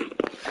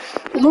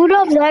 Loot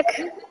up,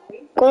 Zach.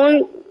 Go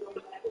and,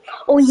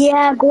 oh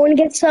yeah, go and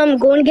get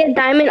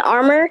diamond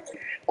armor.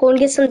 Go and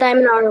get some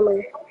diamond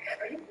armor.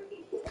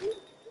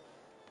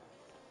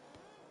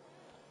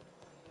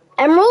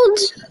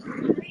 Emeralds?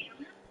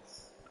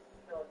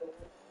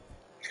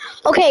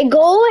 Okay,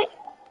 go.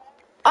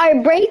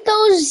 Alright, break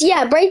those.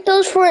 Yeah, break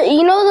those for,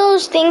 you know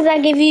those things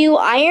that give you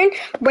iron?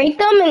 Break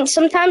them, and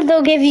sometimes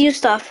they'll give you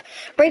stuff.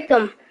 Break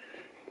them.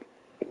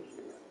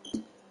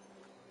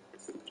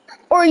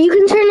 Or you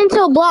can turn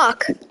into a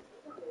block.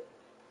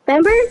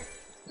 Remember?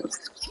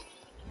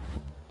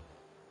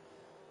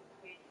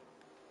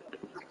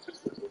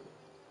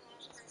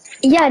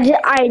 Yeah,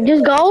 alright,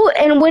 just go,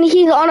 and when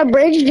he's on a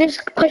bridge,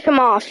 just push him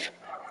off.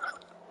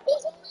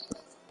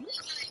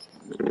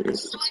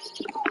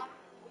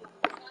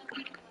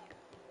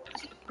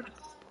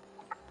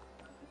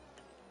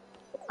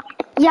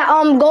 Yeah,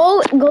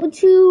 go to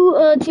two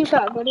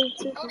shot. Go to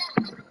two shot.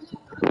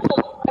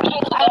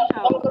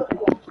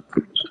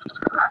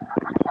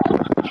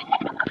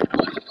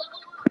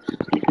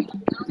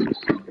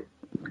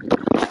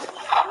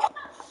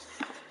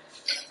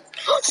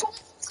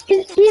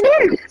 He's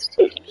there.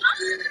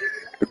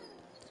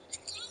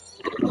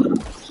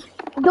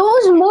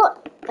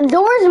 There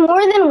was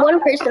more than one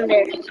person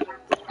there.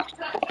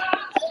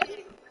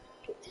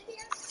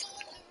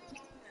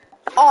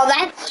 Oh,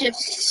 that's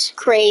just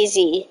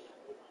crazy.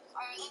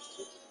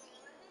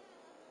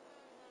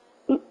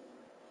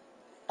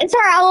 It's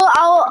alright.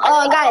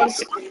 I'll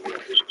guys.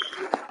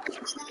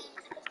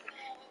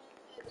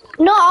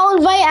 No,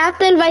 I have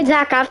to invite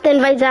Zach.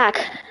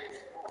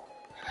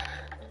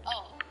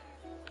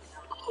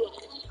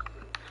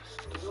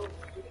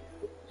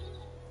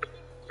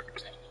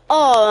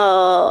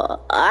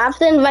 Oh, I have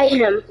to invite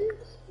him.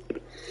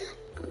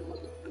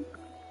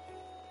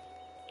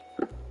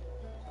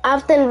 I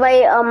have to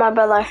invite my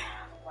brother.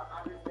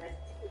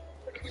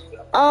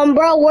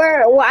 Bro,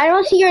 where? I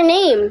don't see your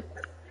name.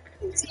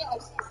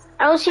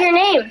 I don't see your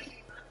name.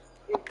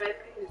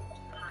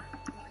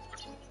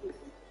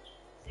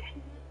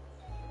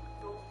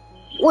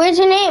 Where's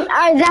your name?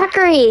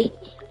 Zachary.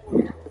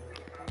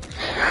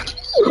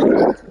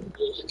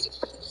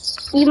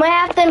 You might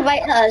have to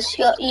invite us.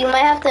 You might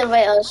have to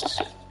invite us.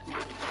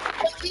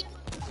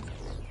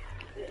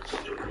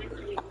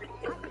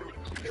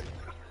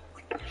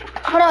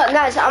 Hold on,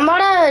 guys. I'm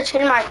about to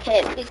change my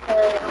kit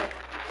because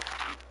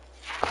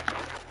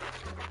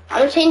I'm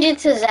gonna change it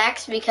to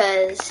Zach's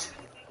because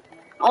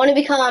I want to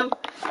become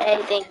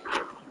anything.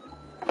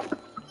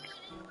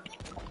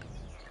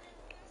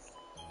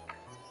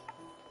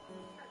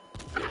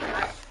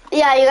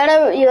 Yeah, you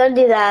gotta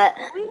do that.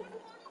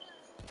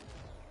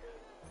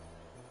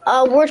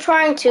 We're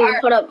trying to.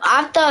 Hold up.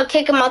 I have to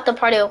kick him out the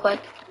party real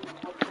quick.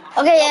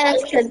 Okay, yeah,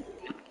 that's good.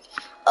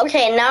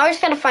 Okay, now I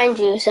just gotta find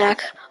you,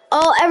 Zach.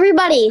 Oh,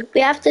 everybody,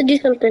 we have to do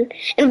something.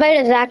 Invite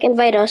us, Zach.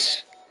 Invite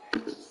us.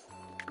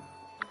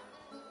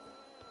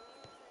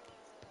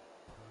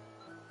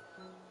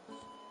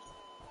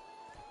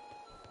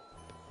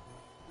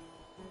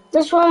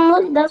 This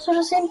one, that's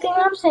the same thing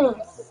I'm saying.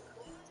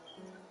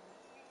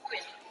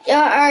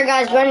 Yeah, alright,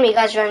 guys, join me,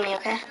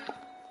 okay?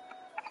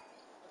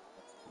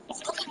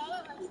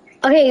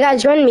 Okay,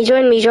 guys, join me.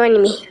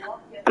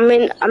 I'm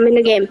in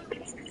the game.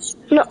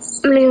 No,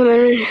 I'm in the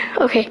game.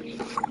 Okay.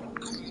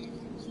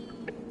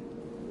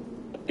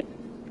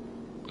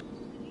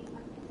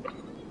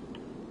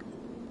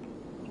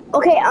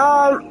 Okay,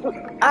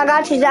 I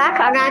got you, Zach.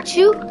 I got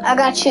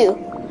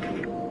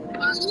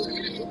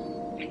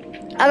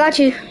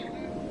you.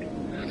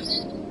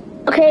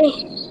 Okay.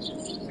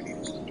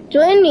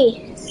 Join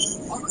me.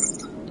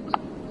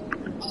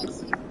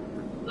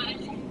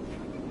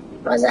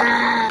 What's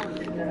up?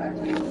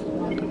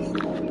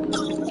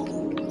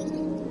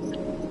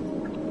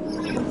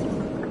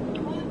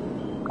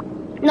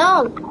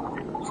 No.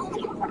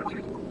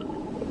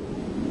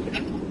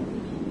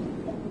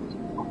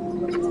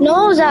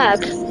 No, Zach.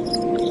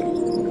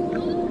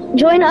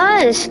 Join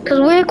us, cause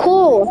we're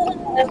cool.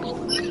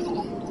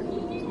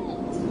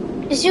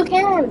 Yes, you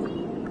can.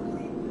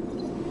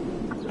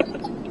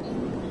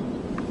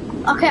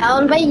 Okay, I'll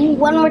invite you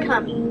one more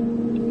time.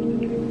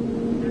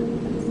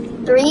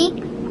 3,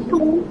 2,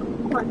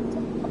 1.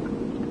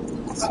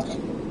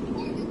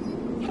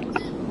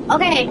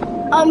 Okay,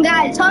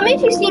 guys, tell me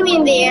if you see me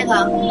in the air,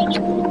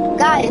 though.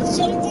 Guys.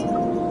 Hold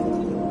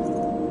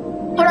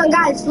on,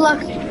 guys,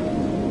 look.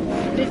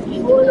 If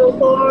you want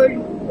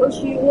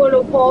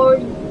a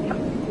card.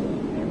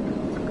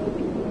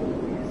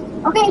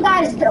 Okay,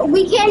 guys,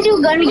 we can't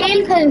do gun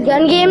game because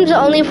gun games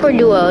are only for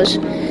duos.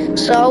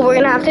 So we're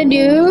gonna have to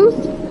do.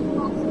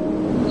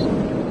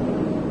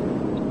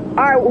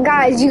 Alright,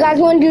 guys, you guys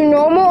want to do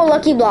normal or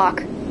lucky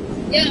block?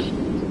 Yeah.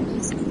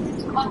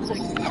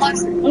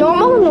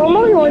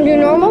 Normal? You want to do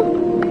normal?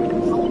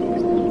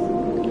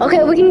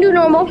 Okay, we can do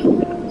normal.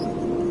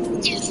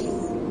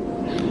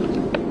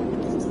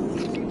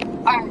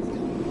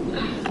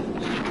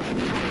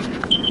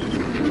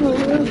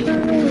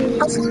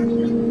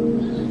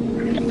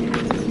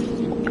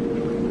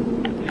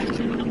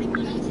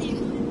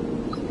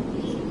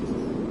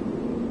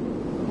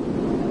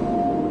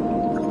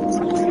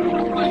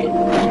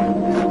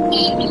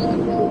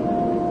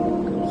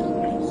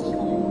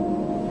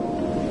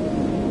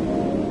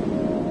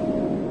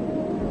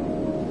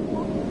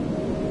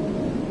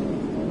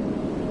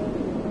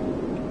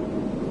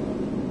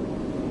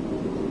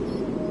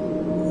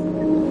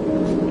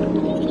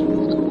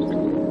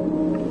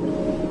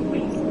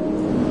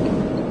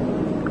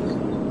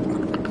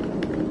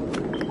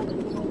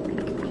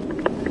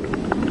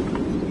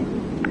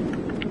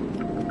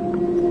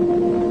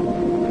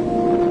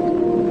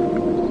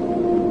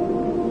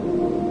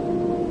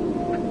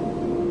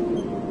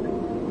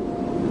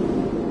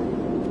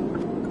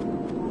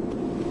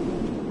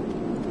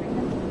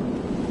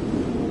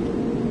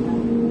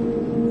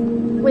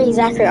 Wait,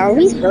 exactly, are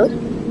we supposed?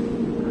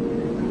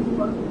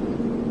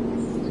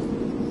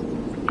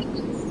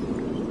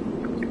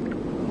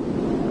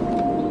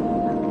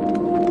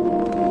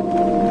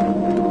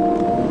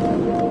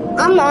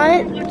 I'm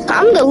not.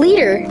 I'm the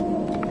leader.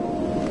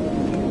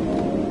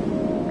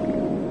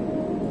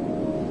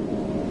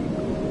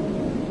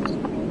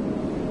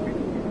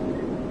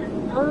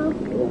 I'm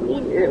the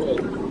leader.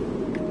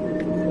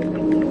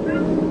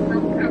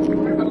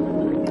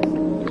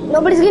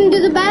 Nobody's gonna do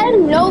the bed?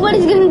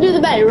 Nobody's gonna do the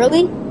bed,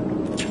 really?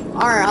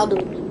 Alright, I'll do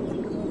it.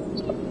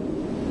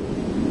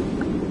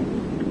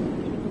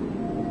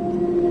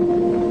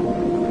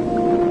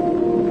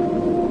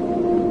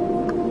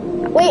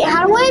 Wait,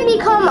 how do I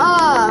become,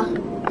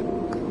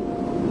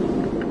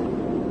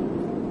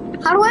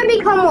 how do I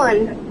become one?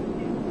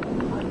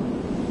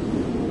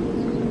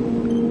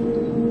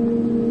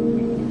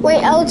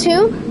 Wait, L2?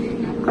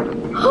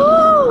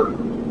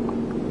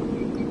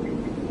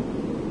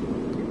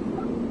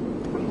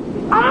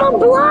 I'm a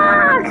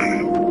block!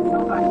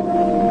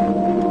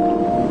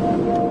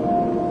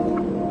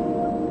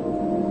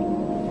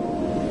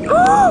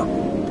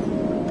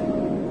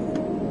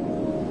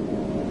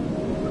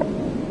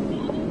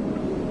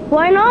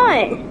 Why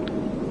not?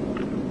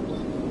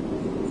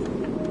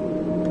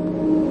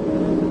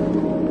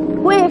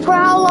 Wait, for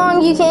how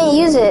long you can't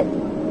use it?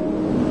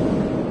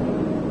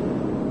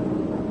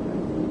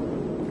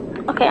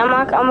 Okay,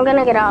 I'm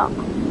gonna get out.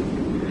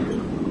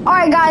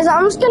 Alright guys,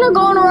 I'm just gonna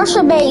go and rush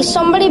a base.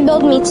 Somebody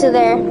build me to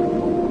there.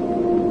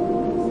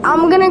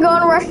 I'm gonna go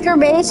and rush your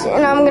base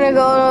and I'm gonna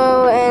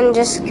go and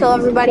just kill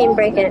everybody and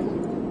break it.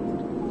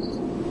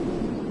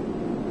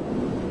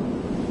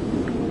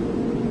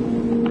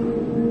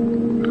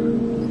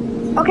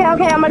 Okay,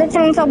 I'm gonna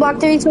turn until block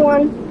 3, 2,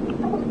 1.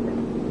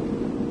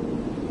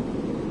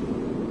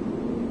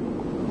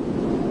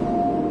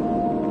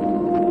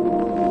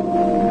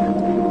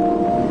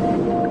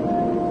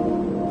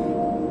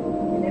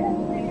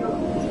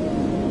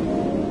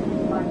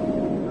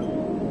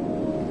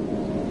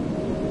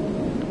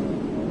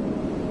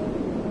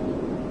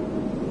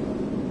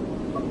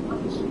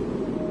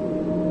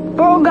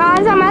 Bro,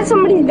 guys, I'm at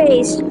somebody's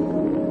base.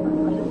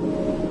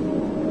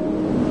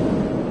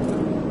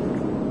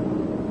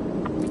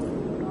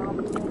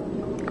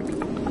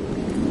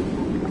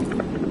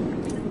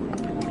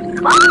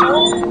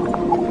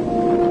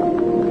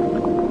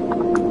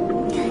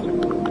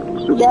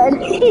 I'm dead.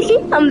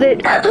 I'm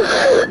dead.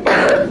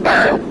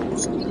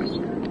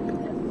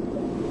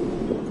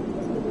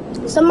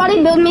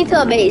 Somebody build me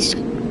to a base.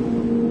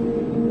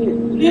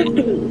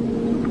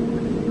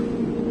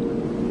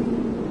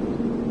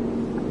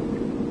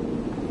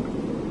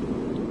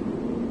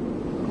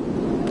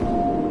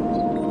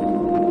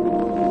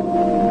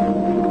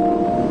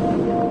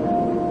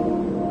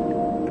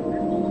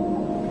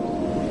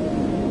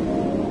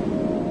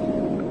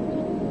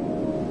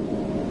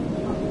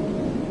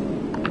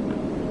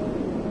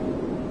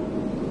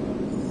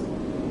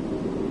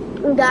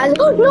 Guys,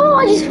 oh no,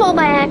 I just fell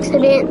by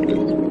accident.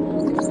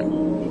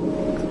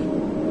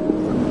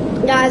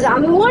 Guys, I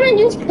wanna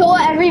just kill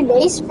every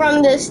base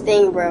from this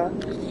thing, bro.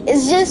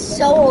 It's just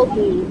so OP.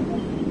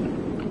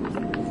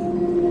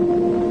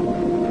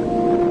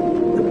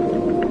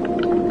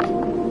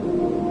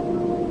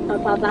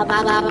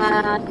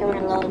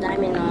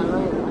 Diamond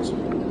on.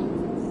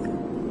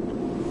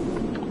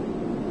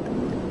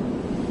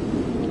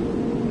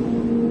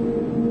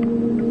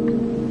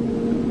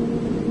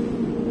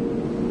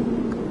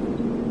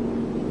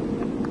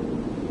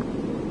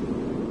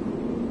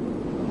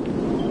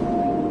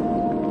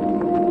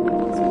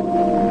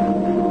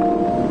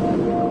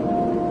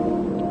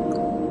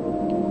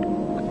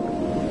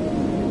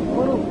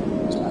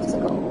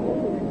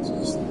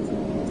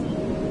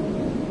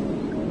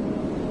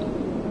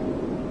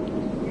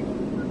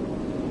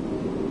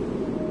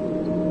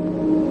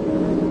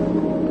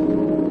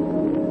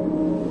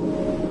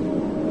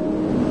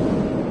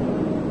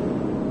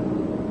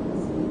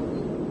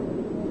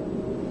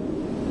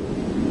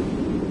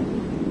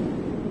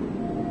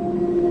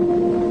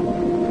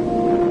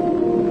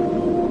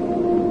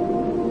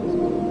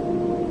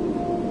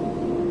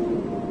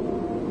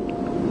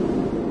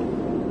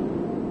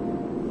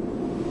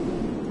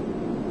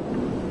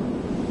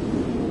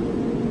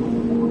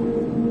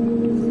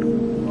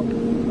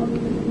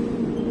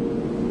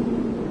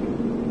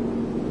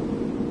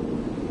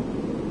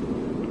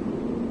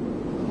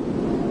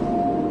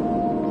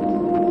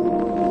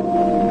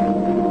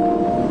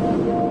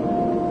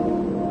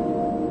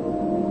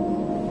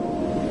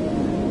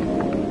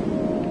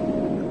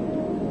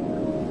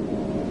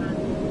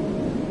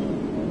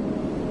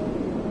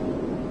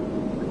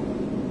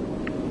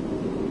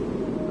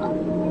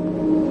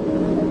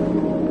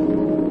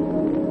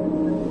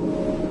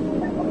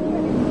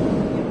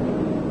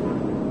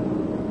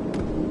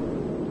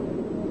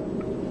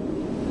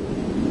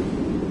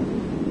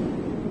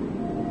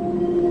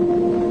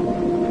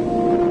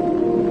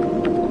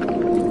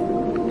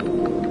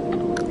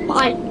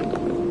 Bye.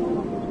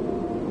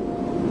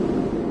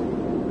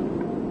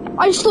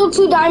 I stole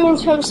 2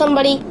 diamonds from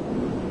somebody.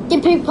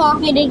 Get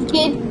pickpocketed,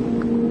 kid.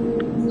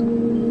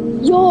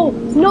 Yo,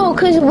 no,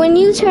 cause when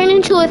you turn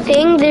into a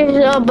thing,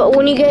 but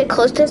when you get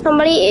close to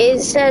somebody,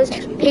 it says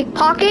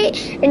pickpocket,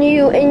 and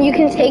you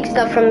can take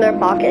stuff from their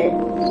pocket.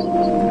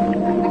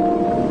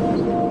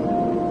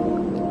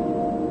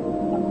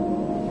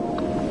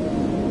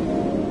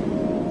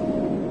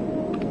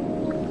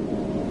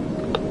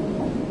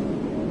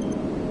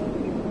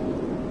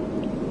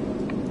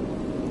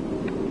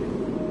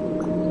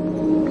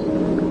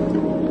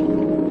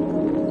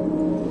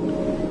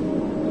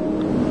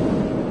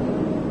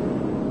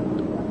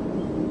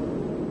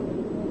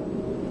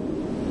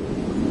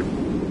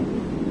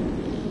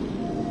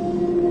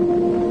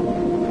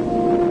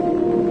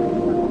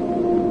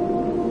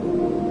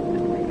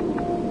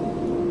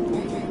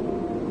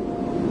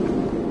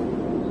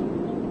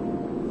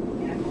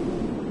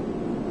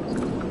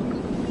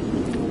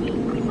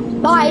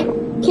 Bye.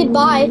 Kid,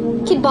 bye.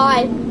 Kid,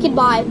 bye. Kid,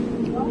 bye.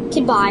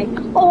 Kid, bye.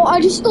 Oh, I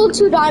just stole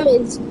 2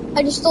 diamonds.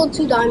 I just stole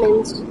 2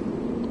 diamonds.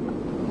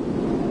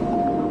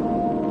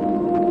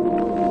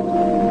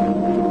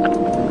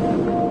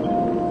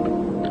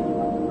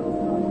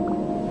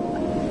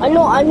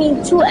 I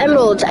mean 2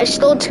 emeralds. I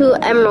stole 2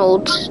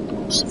 emeralds.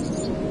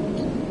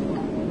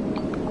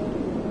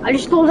 I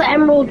just stole the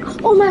emerald.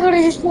 Oh my god,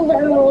 I just stole the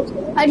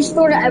emerald. I just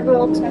stole the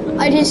emerald.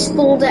 I just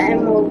stole the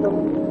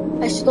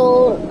emerald. I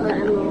stole the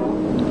emerald.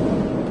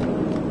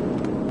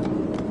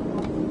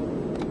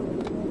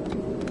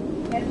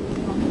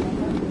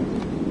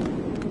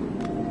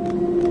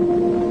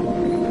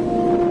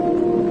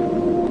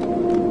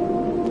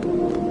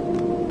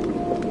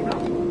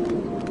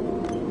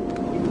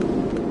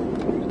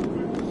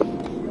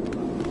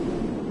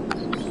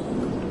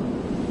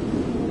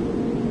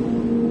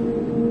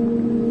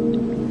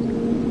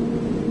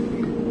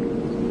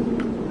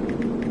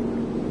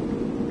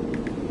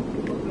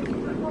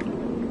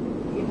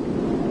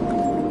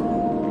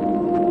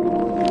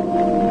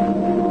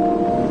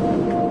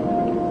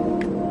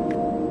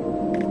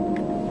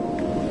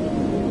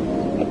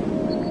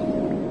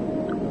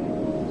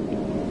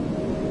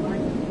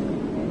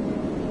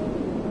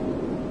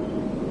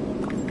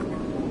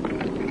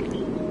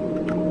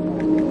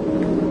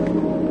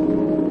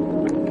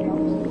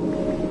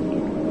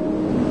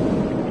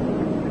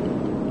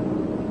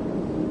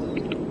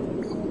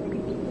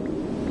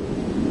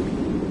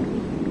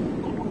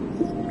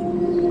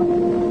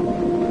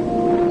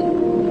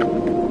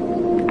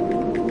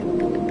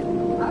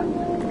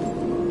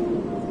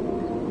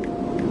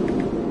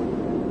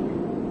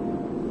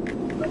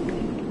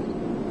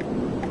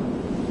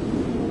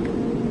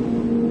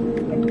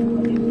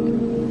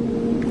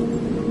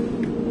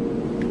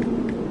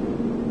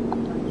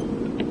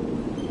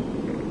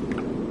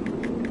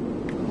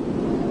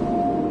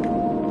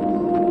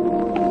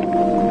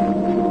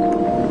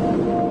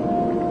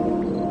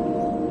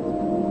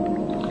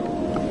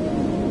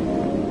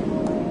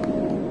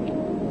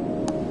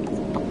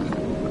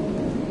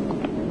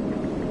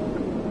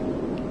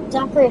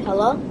 Zachary,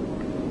 hello?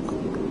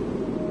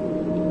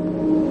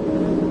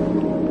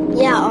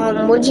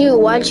 Yeah, why'd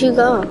you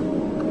go?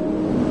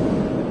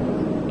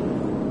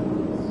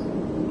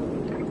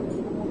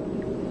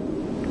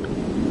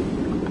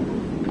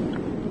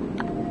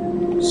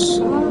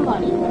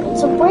 Somebody wanted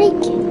to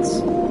break it.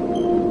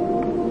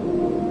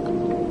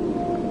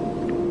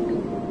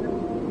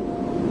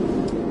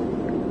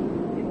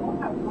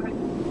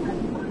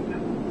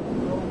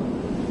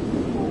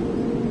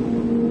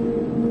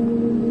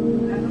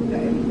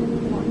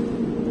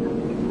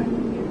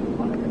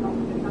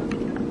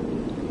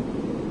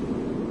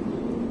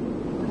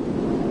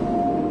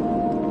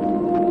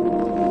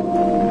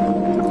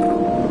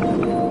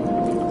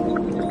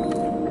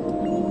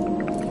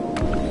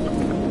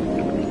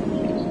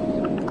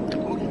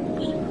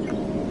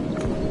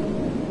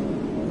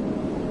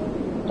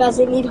 Guys,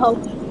 I need help.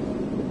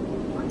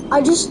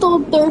 I just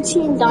stole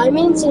 13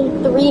 diamonds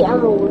and 3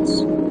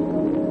 emeralds.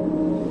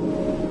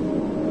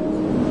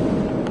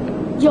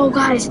 Yo,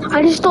 guys,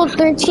 I just stole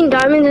 13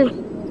 diamonds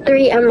and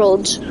 3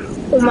 emeralds.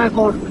 Oh my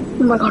god.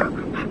 Oh my god.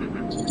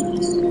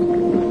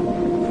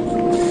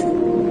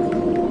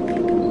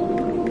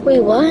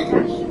 Wait, what?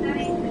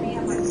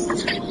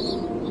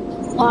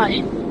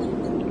 Why?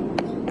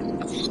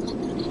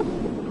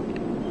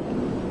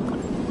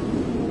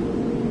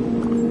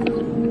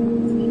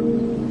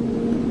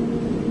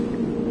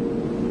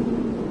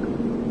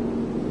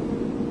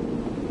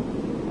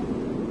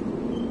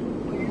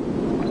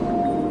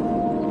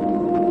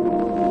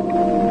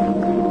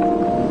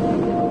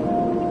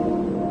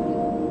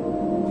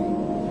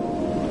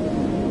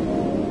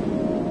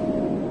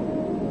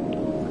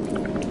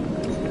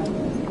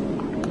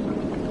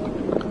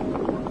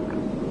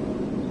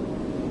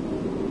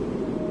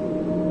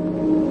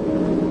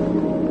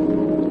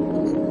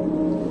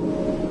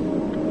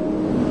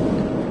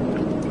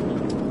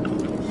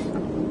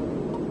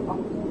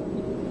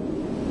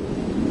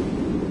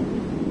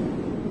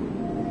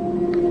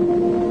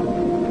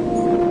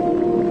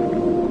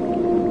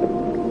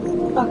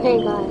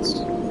 Okay, guys.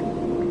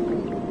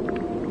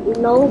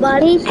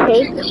 Nobody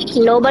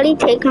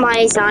take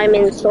my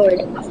diamond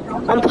sword.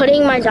 I'm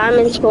putting my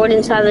diamond sword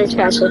inside the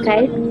chest,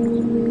 okay?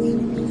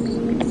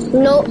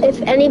 No,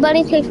 if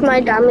anybody takes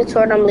my diamond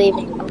sword, I'm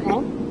leaving,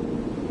 okay?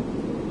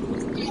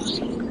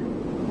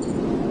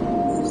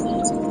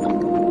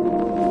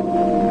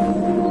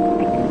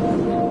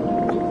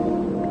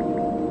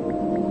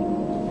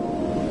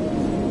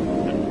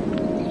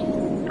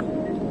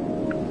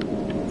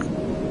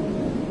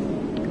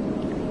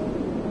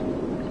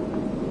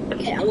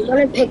 Okay, I'm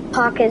gonna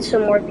pickpocket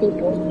some more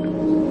people.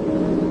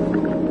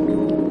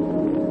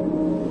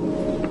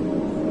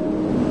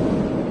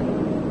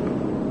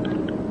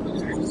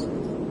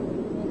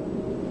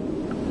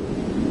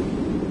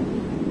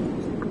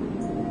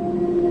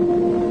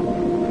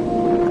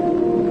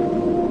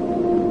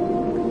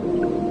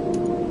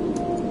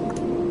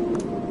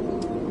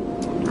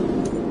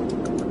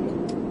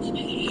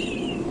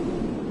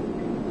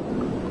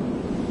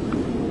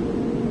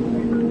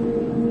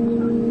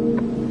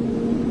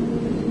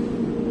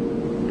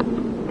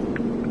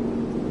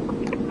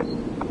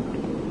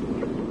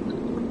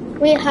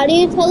 Wait, how do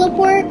you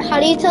teleport?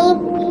 How do you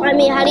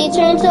how do you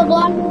turn into a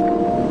block?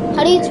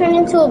 How do you turn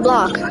into a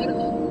block?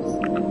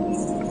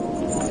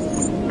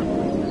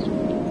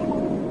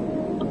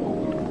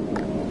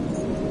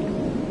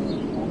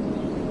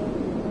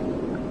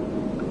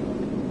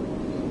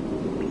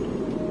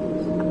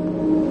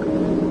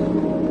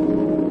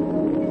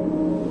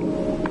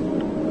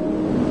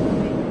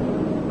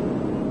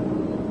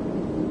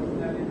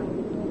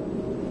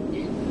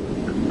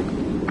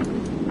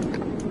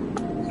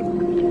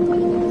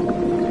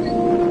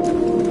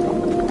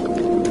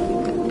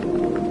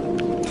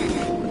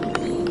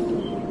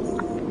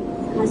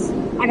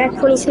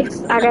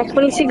 I got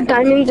 26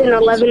 diamonds and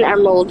 11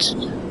 emeralds.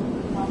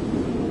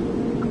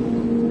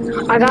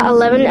 I got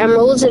 11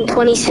 emeralds and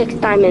 26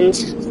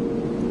 diamonds.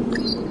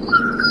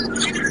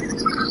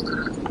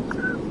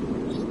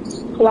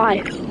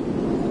 Why?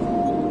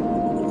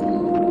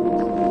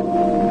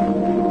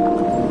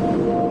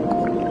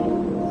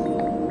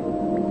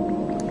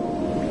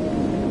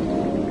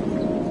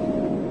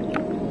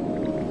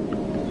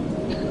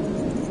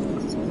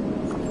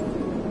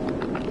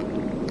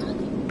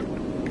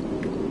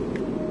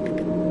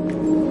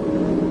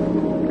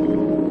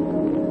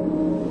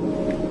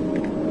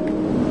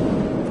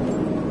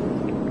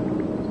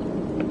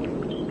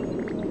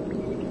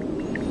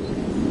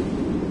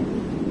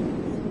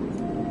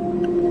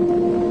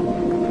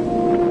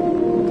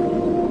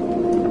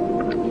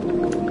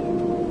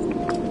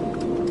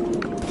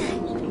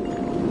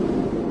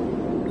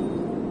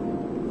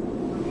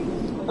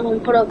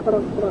 Put up.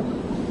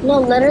 No,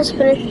 let us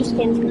finish this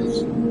game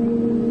first.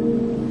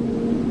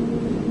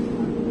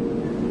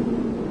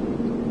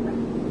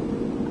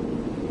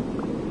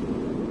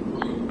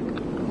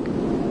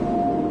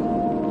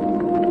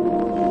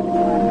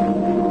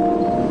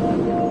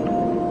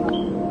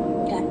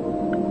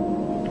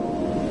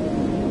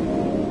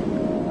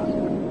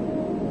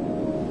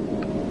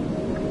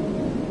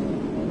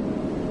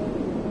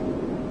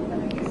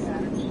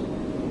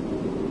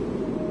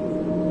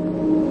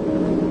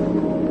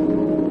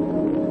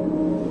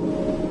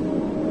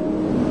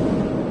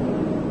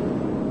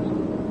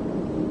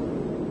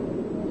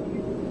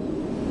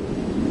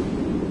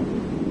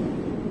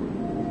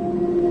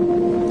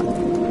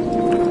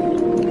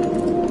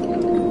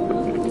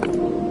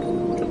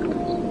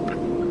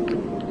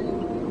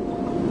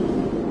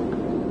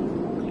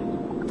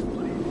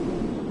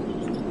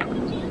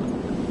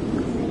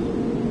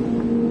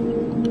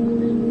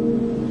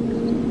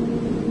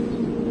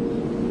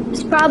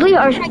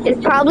 It's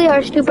probably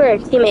our super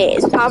teammate.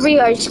 It's probably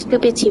our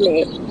stupid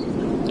teammate.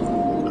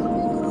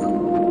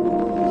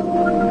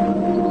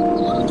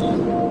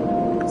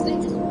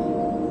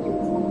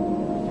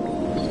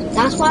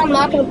 That's why I'm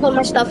not gonna put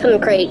my stuff in the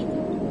crate.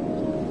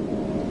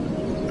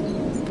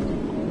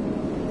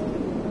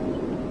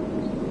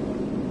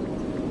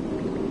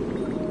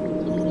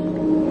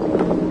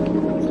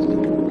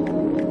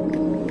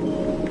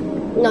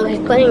 No, he's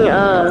playing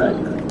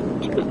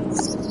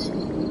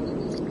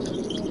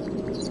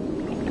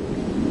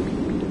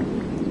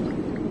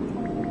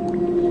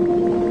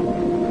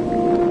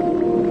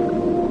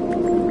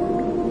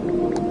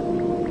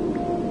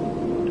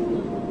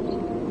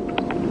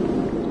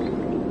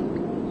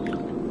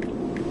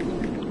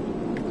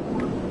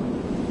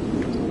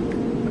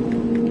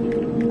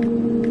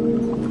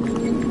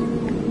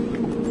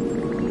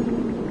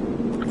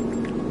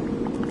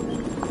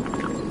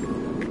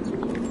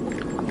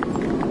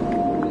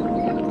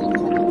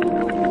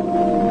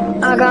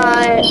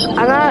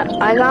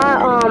I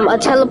got a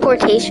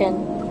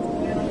teleportation.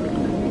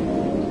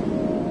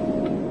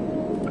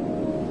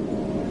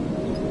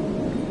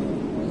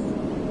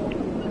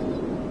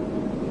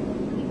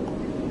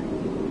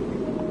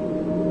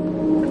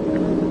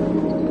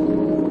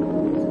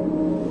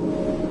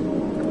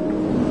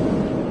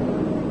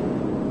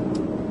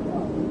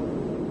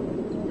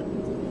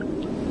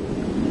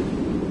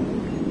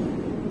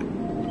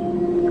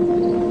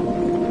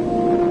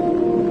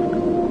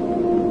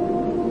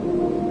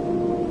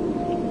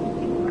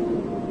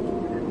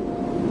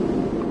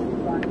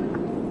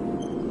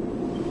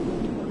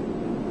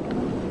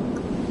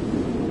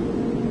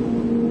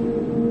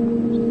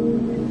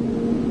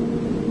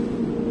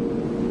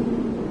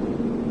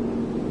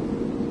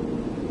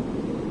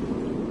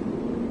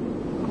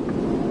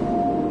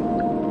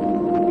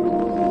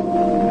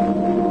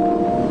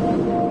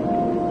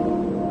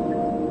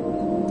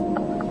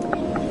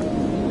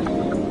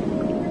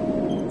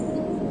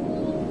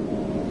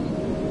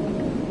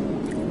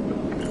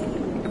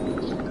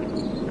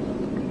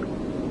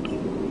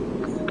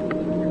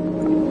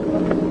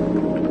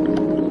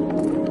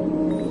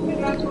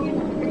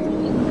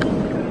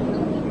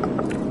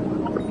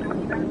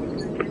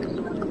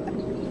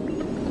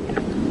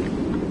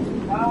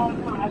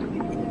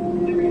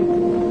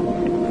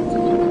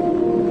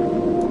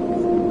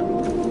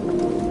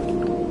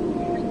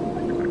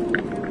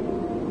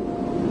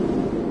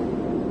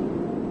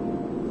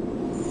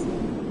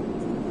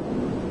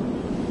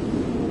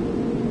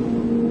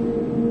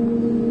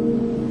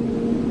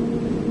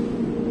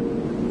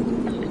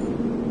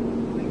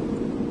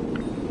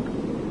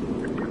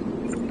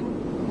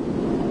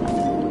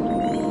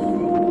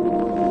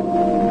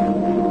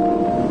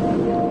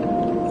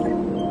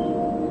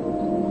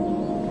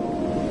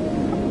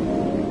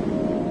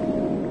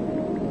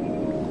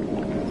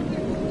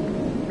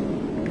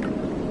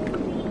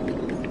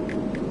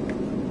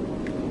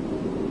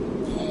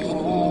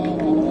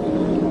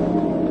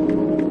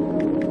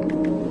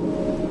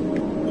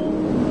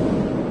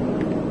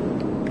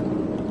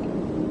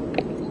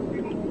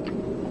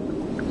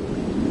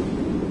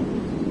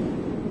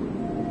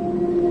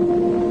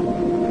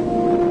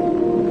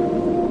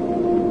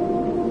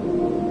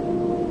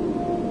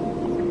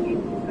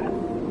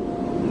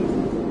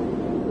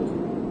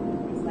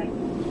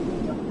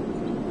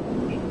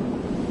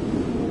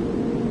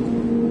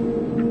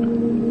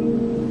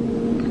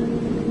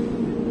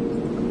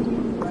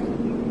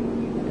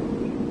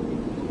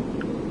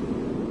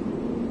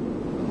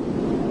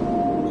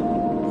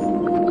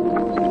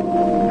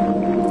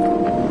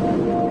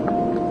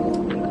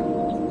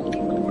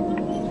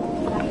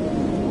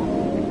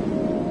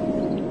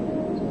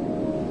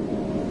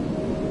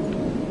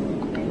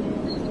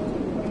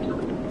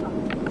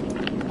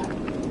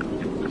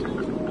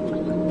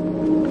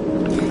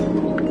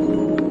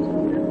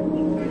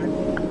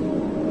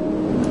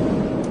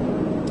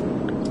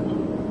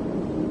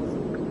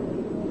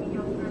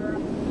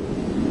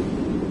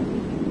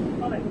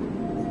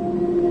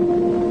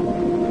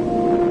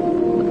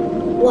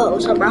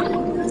 What's up, bro?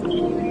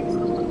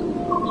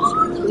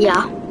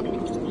 Yeah.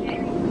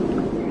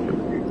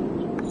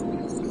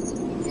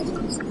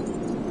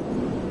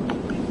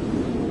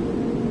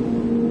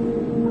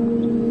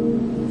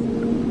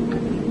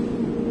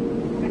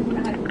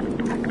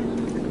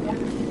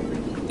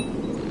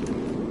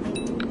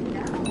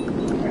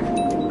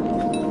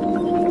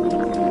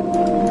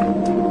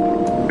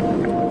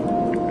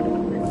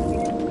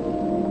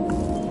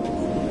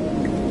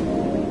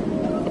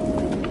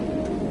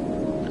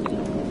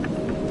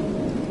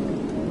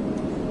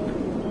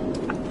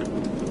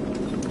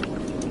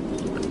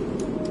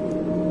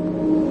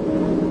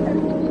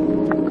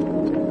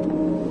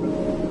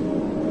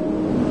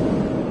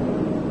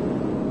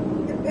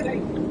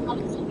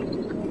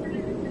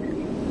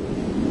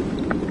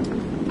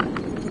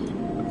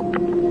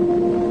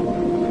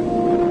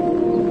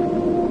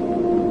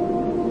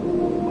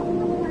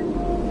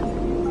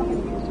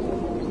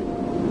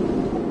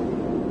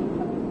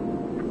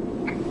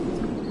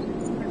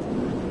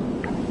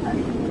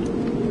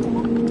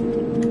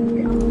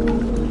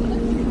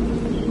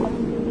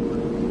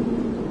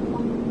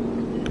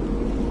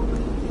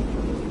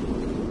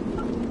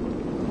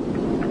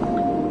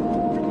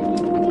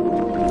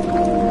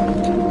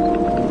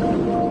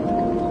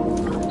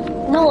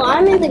 No,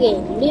 I'm in the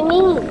game. What do you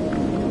mean?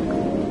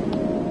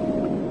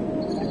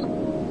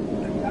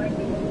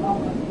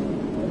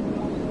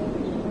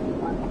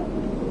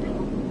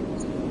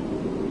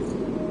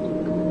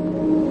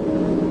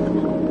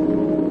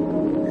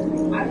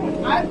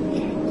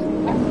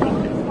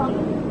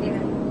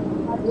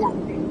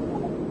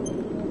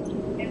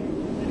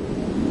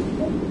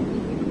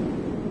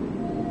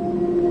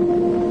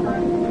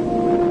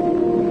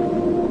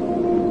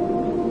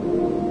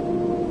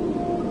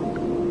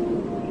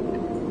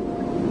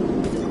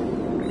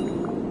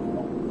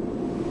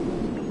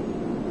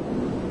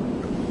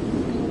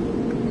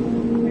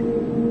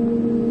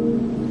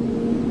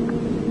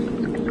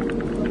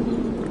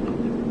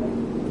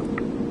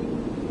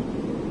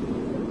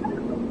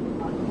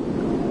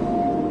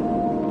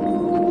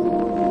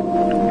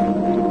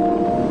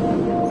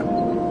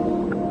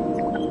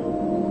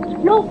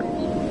 No.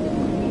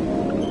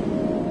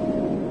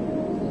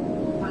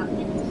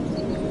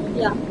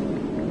 Yeah.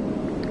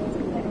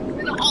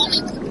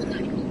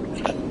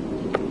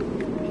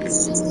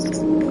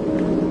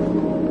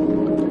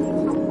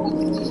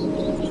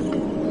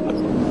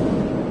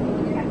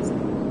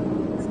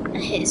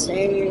 Hey, sir.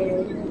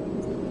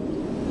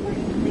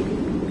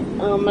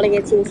 I'm gonna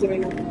get TNT right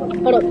now.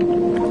 Hold up.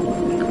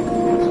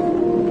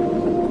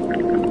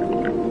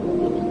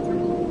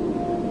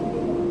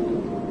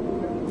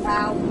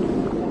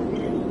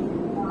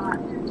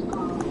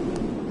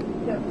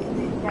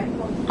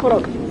 Hold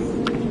up.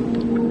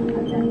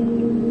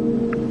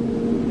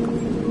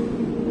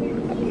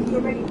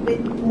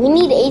 We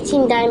need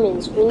 18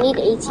 diamonds. We need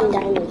 18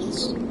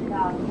 diamonds.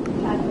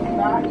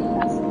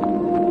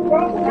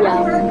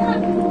 Yeah.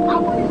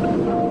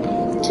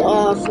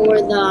 For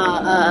the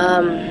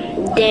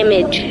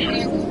damage.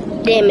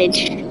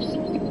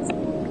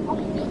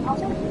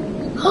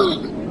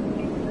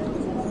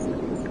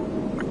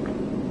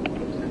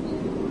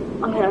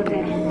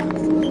 Okay.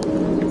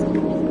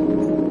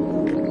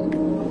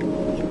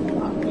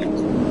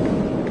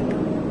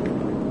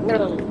 No,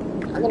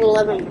 I got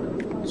 11.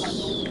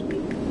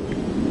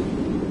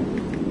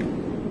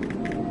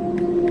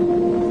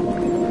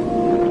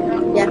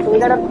 Yeah, we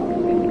got up.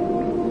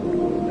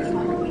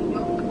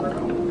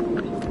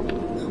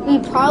 We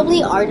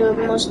probably are doing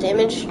the most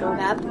damage, no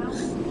cap.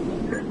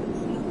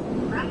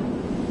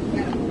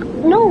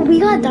 No, we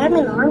got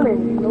diamond armor,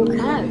 no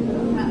cap.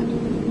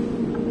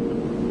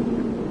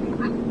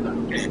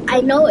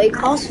 I know it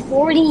costs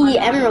 40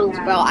 emeralds,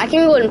 bro. I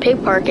can go and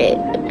pickpocket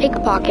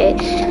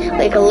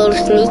like a little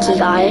sneaky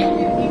guy.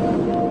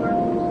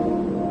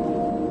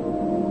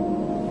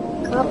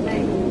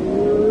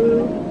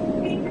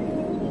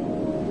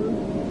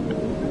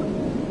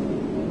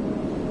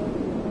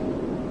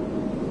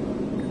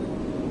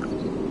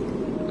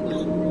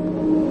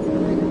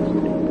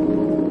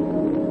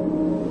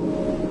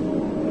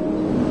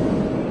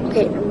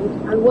 Okay,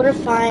 I'm gonna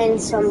find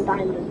some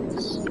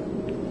diamonds.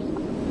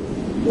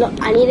 No,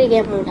 I need to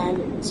get more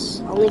diamonds.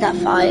 I only got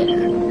 5.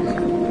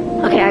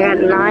 Okay, I got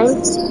 9.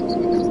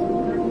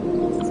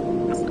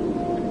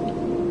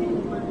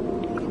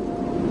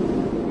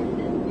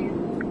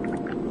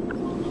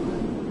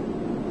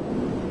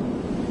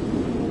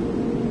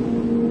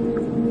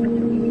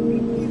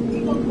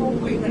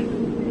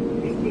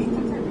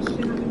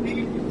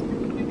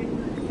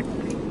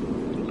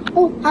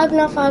 Oh, I have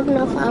enough.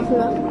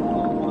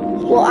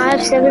 Well, I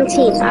have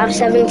 17. I have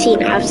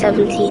 17.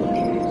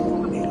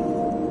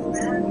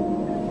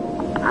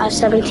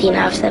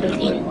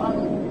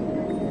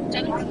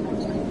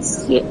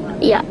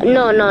 Yeah,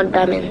 no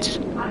diamonds.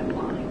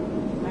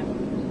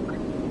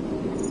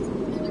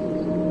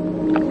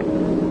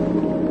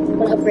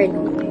 What upgrade?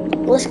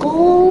 Let's go,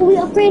 we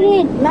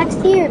upgraded! Max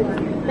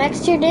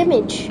tier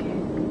damage.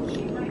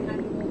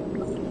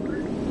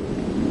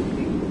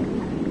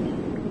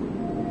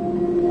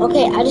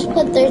 Okay, I just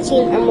put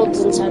 13 emeralds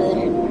inside of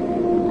there.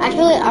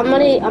 Actually,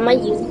 I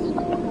might use.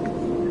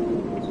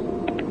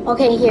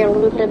 Okay, here,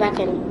 let me put it back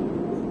in.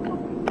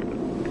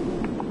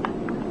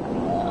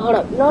 Hold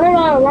up. No,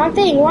 wrong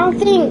thing.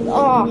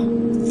 Oh.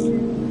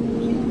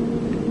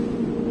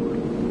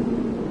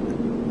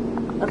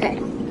 Okay.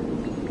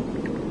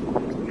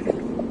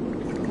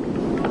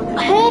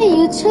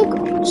 Hey,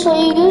 so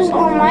you used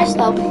all my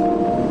stuff.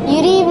 You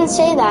didn't even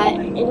say that,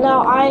 and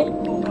now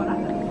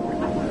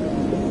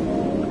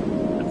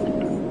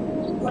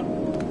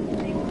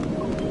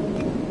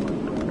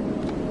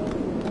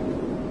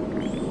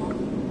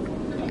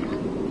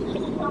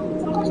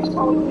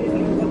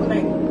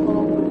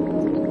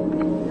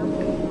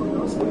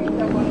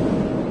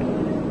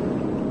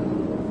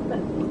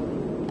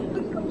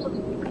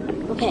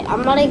Okay,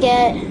 I'm gonna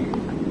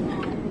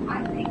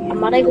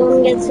go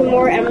and get some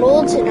more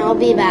emeralds, and I'll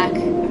be back.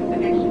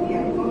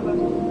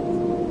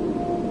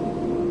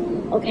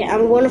 Okay,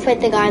 I'm going to fight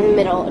the guy in the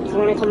middle. Do you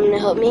want to come in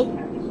and help me?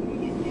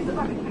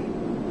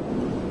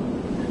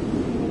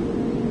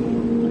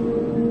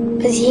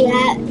 Because he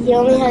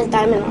only has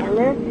diamond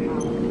armor.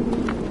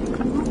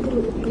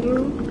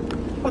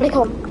 I'm gonna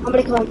come.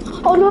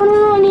 Oh, no,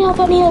 I need help.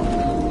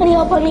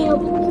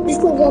 There's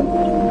two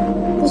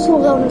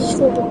of them.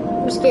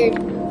 I'm scared.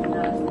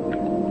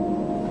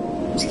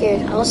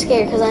 I was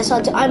scared because I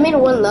saw I made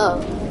one low.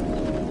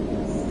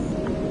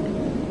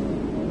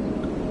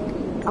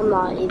 I'm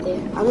not either.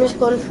 I'm just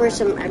going for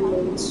some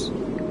emeralds.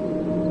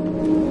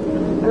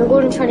 I'm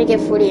going to try to get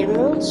 40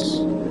 emeralds.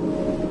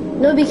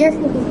 No, be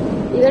careful.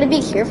 You gotta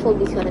be careful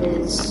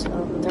because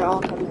they're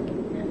all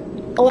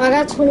coming. Oh, I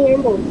got 20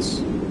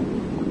 emeralds.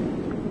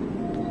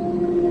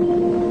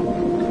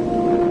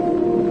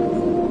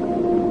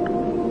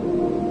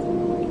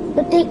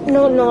 But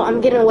no, I'm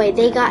getting away.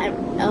 They got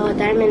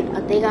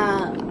they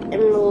got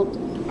emerald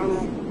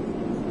armor.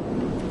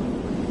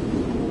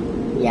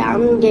 Yeah,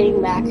 I'm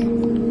getting back.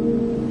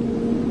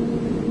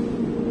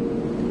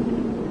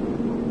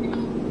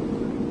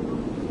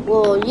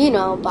 Well, you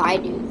know, but I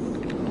do.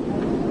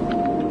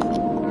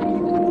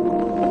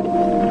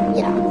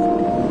 Yeah.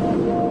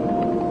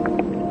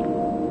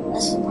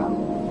 That's the problem.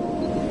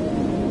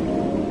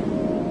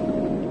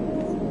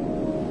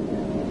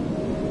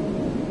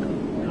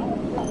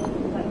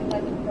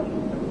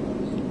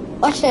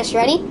 Watch this,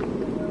 ready?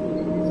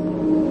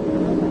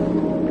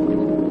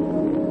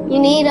 You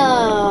need,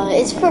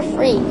 it's for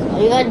free.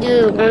 All you gotta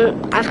do,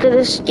 after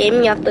this game,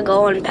 you have to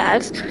go on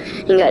packs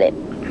and get it.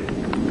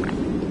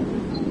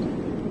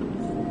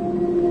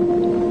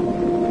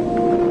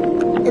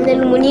 And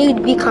then when you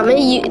become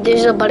it,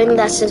 there's a button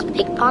that says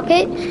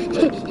pickpocket,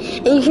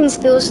 and you can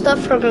steal stuff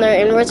from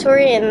their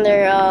inventory and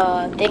their,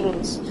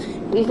 things.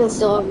 You can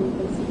steal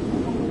everything.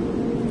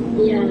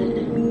 Yeah.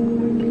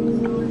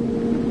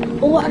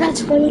 Oh, I got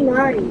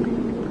 29.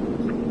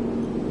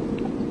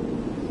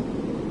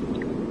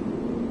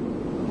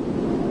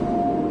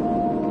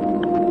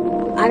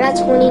 I got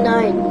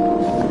 29.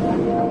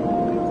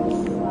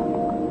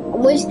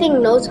 I'm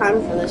wasting no time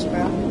for this,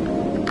 bro.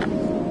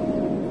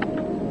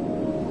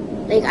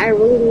 Like, I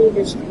really need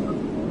this.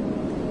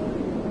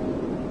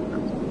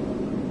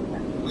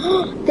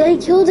 They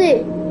killed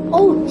it.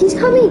 Oh, he's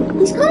coming.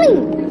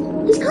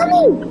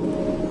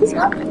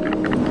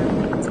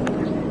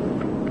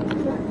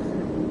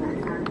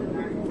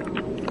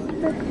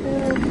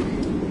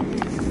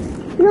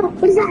 No,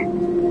 what is that?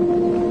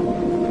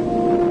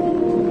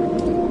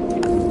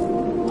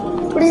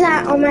 What is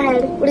that on my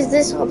head? What is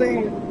this on my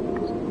head?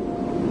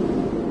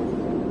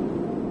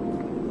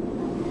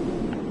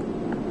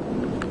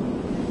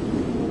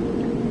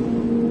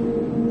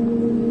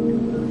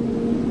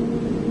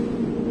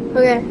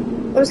 Okay,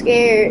 I'm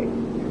scared.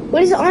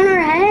 What is on her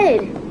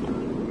head?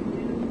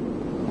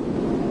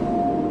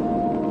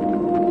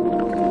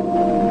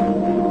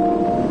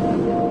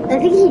 I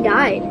think he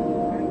died.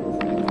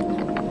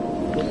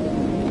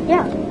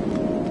 Yeah.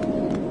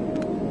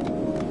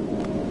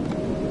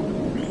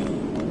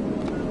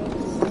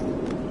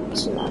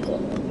 It's not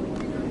good.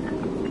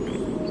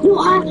 No,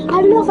 I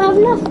have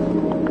enough.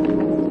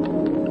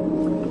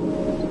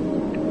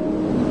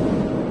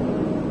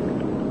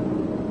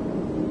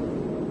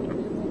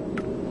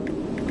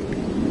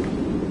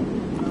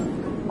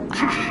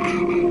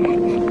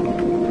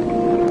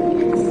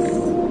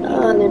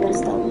 Oh, they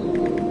messed up.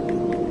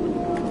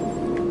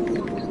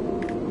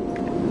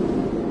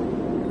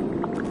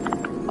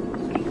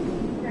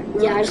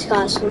 Yeah, I just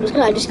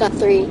got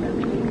 3.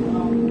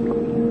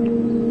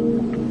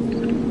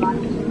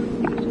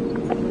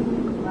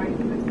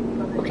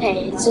 Okay,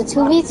 it's a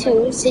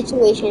 2v2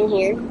 situation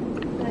here.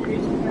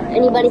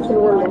 Anybody can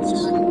win this.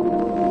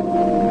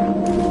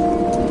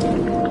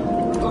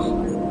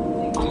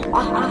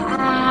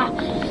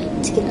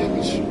 Let's get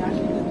damage.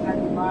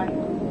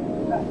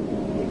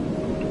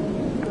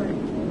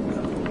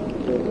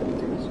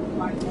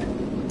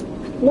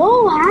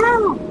 No,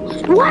 how?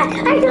 What?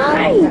 I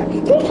died! He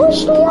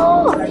pushed me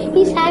off!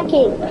 He's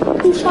hacking.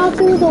 He shot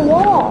through the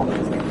wall.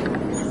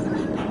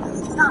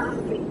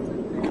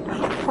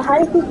 How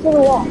did he through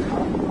the wall?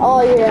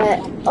 Oh, you're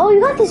right. Oh, you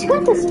got this.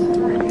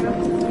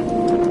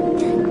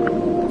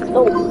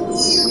 Oh.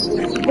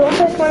 You want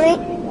to play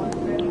Fortnite?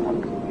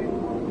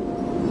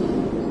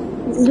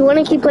 You want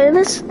to keep playing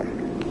this?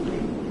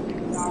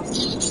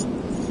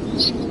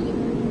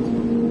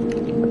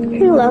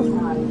 He left.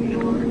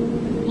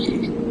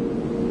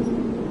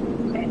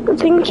 I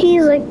think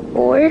he's like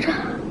bored.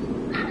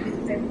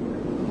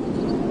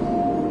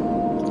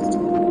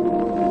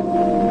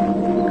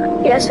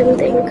 Yeah, same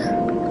thing.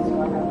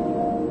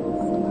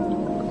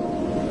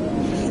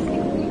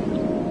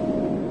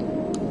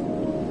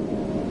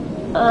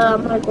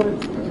 I'm not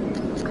going.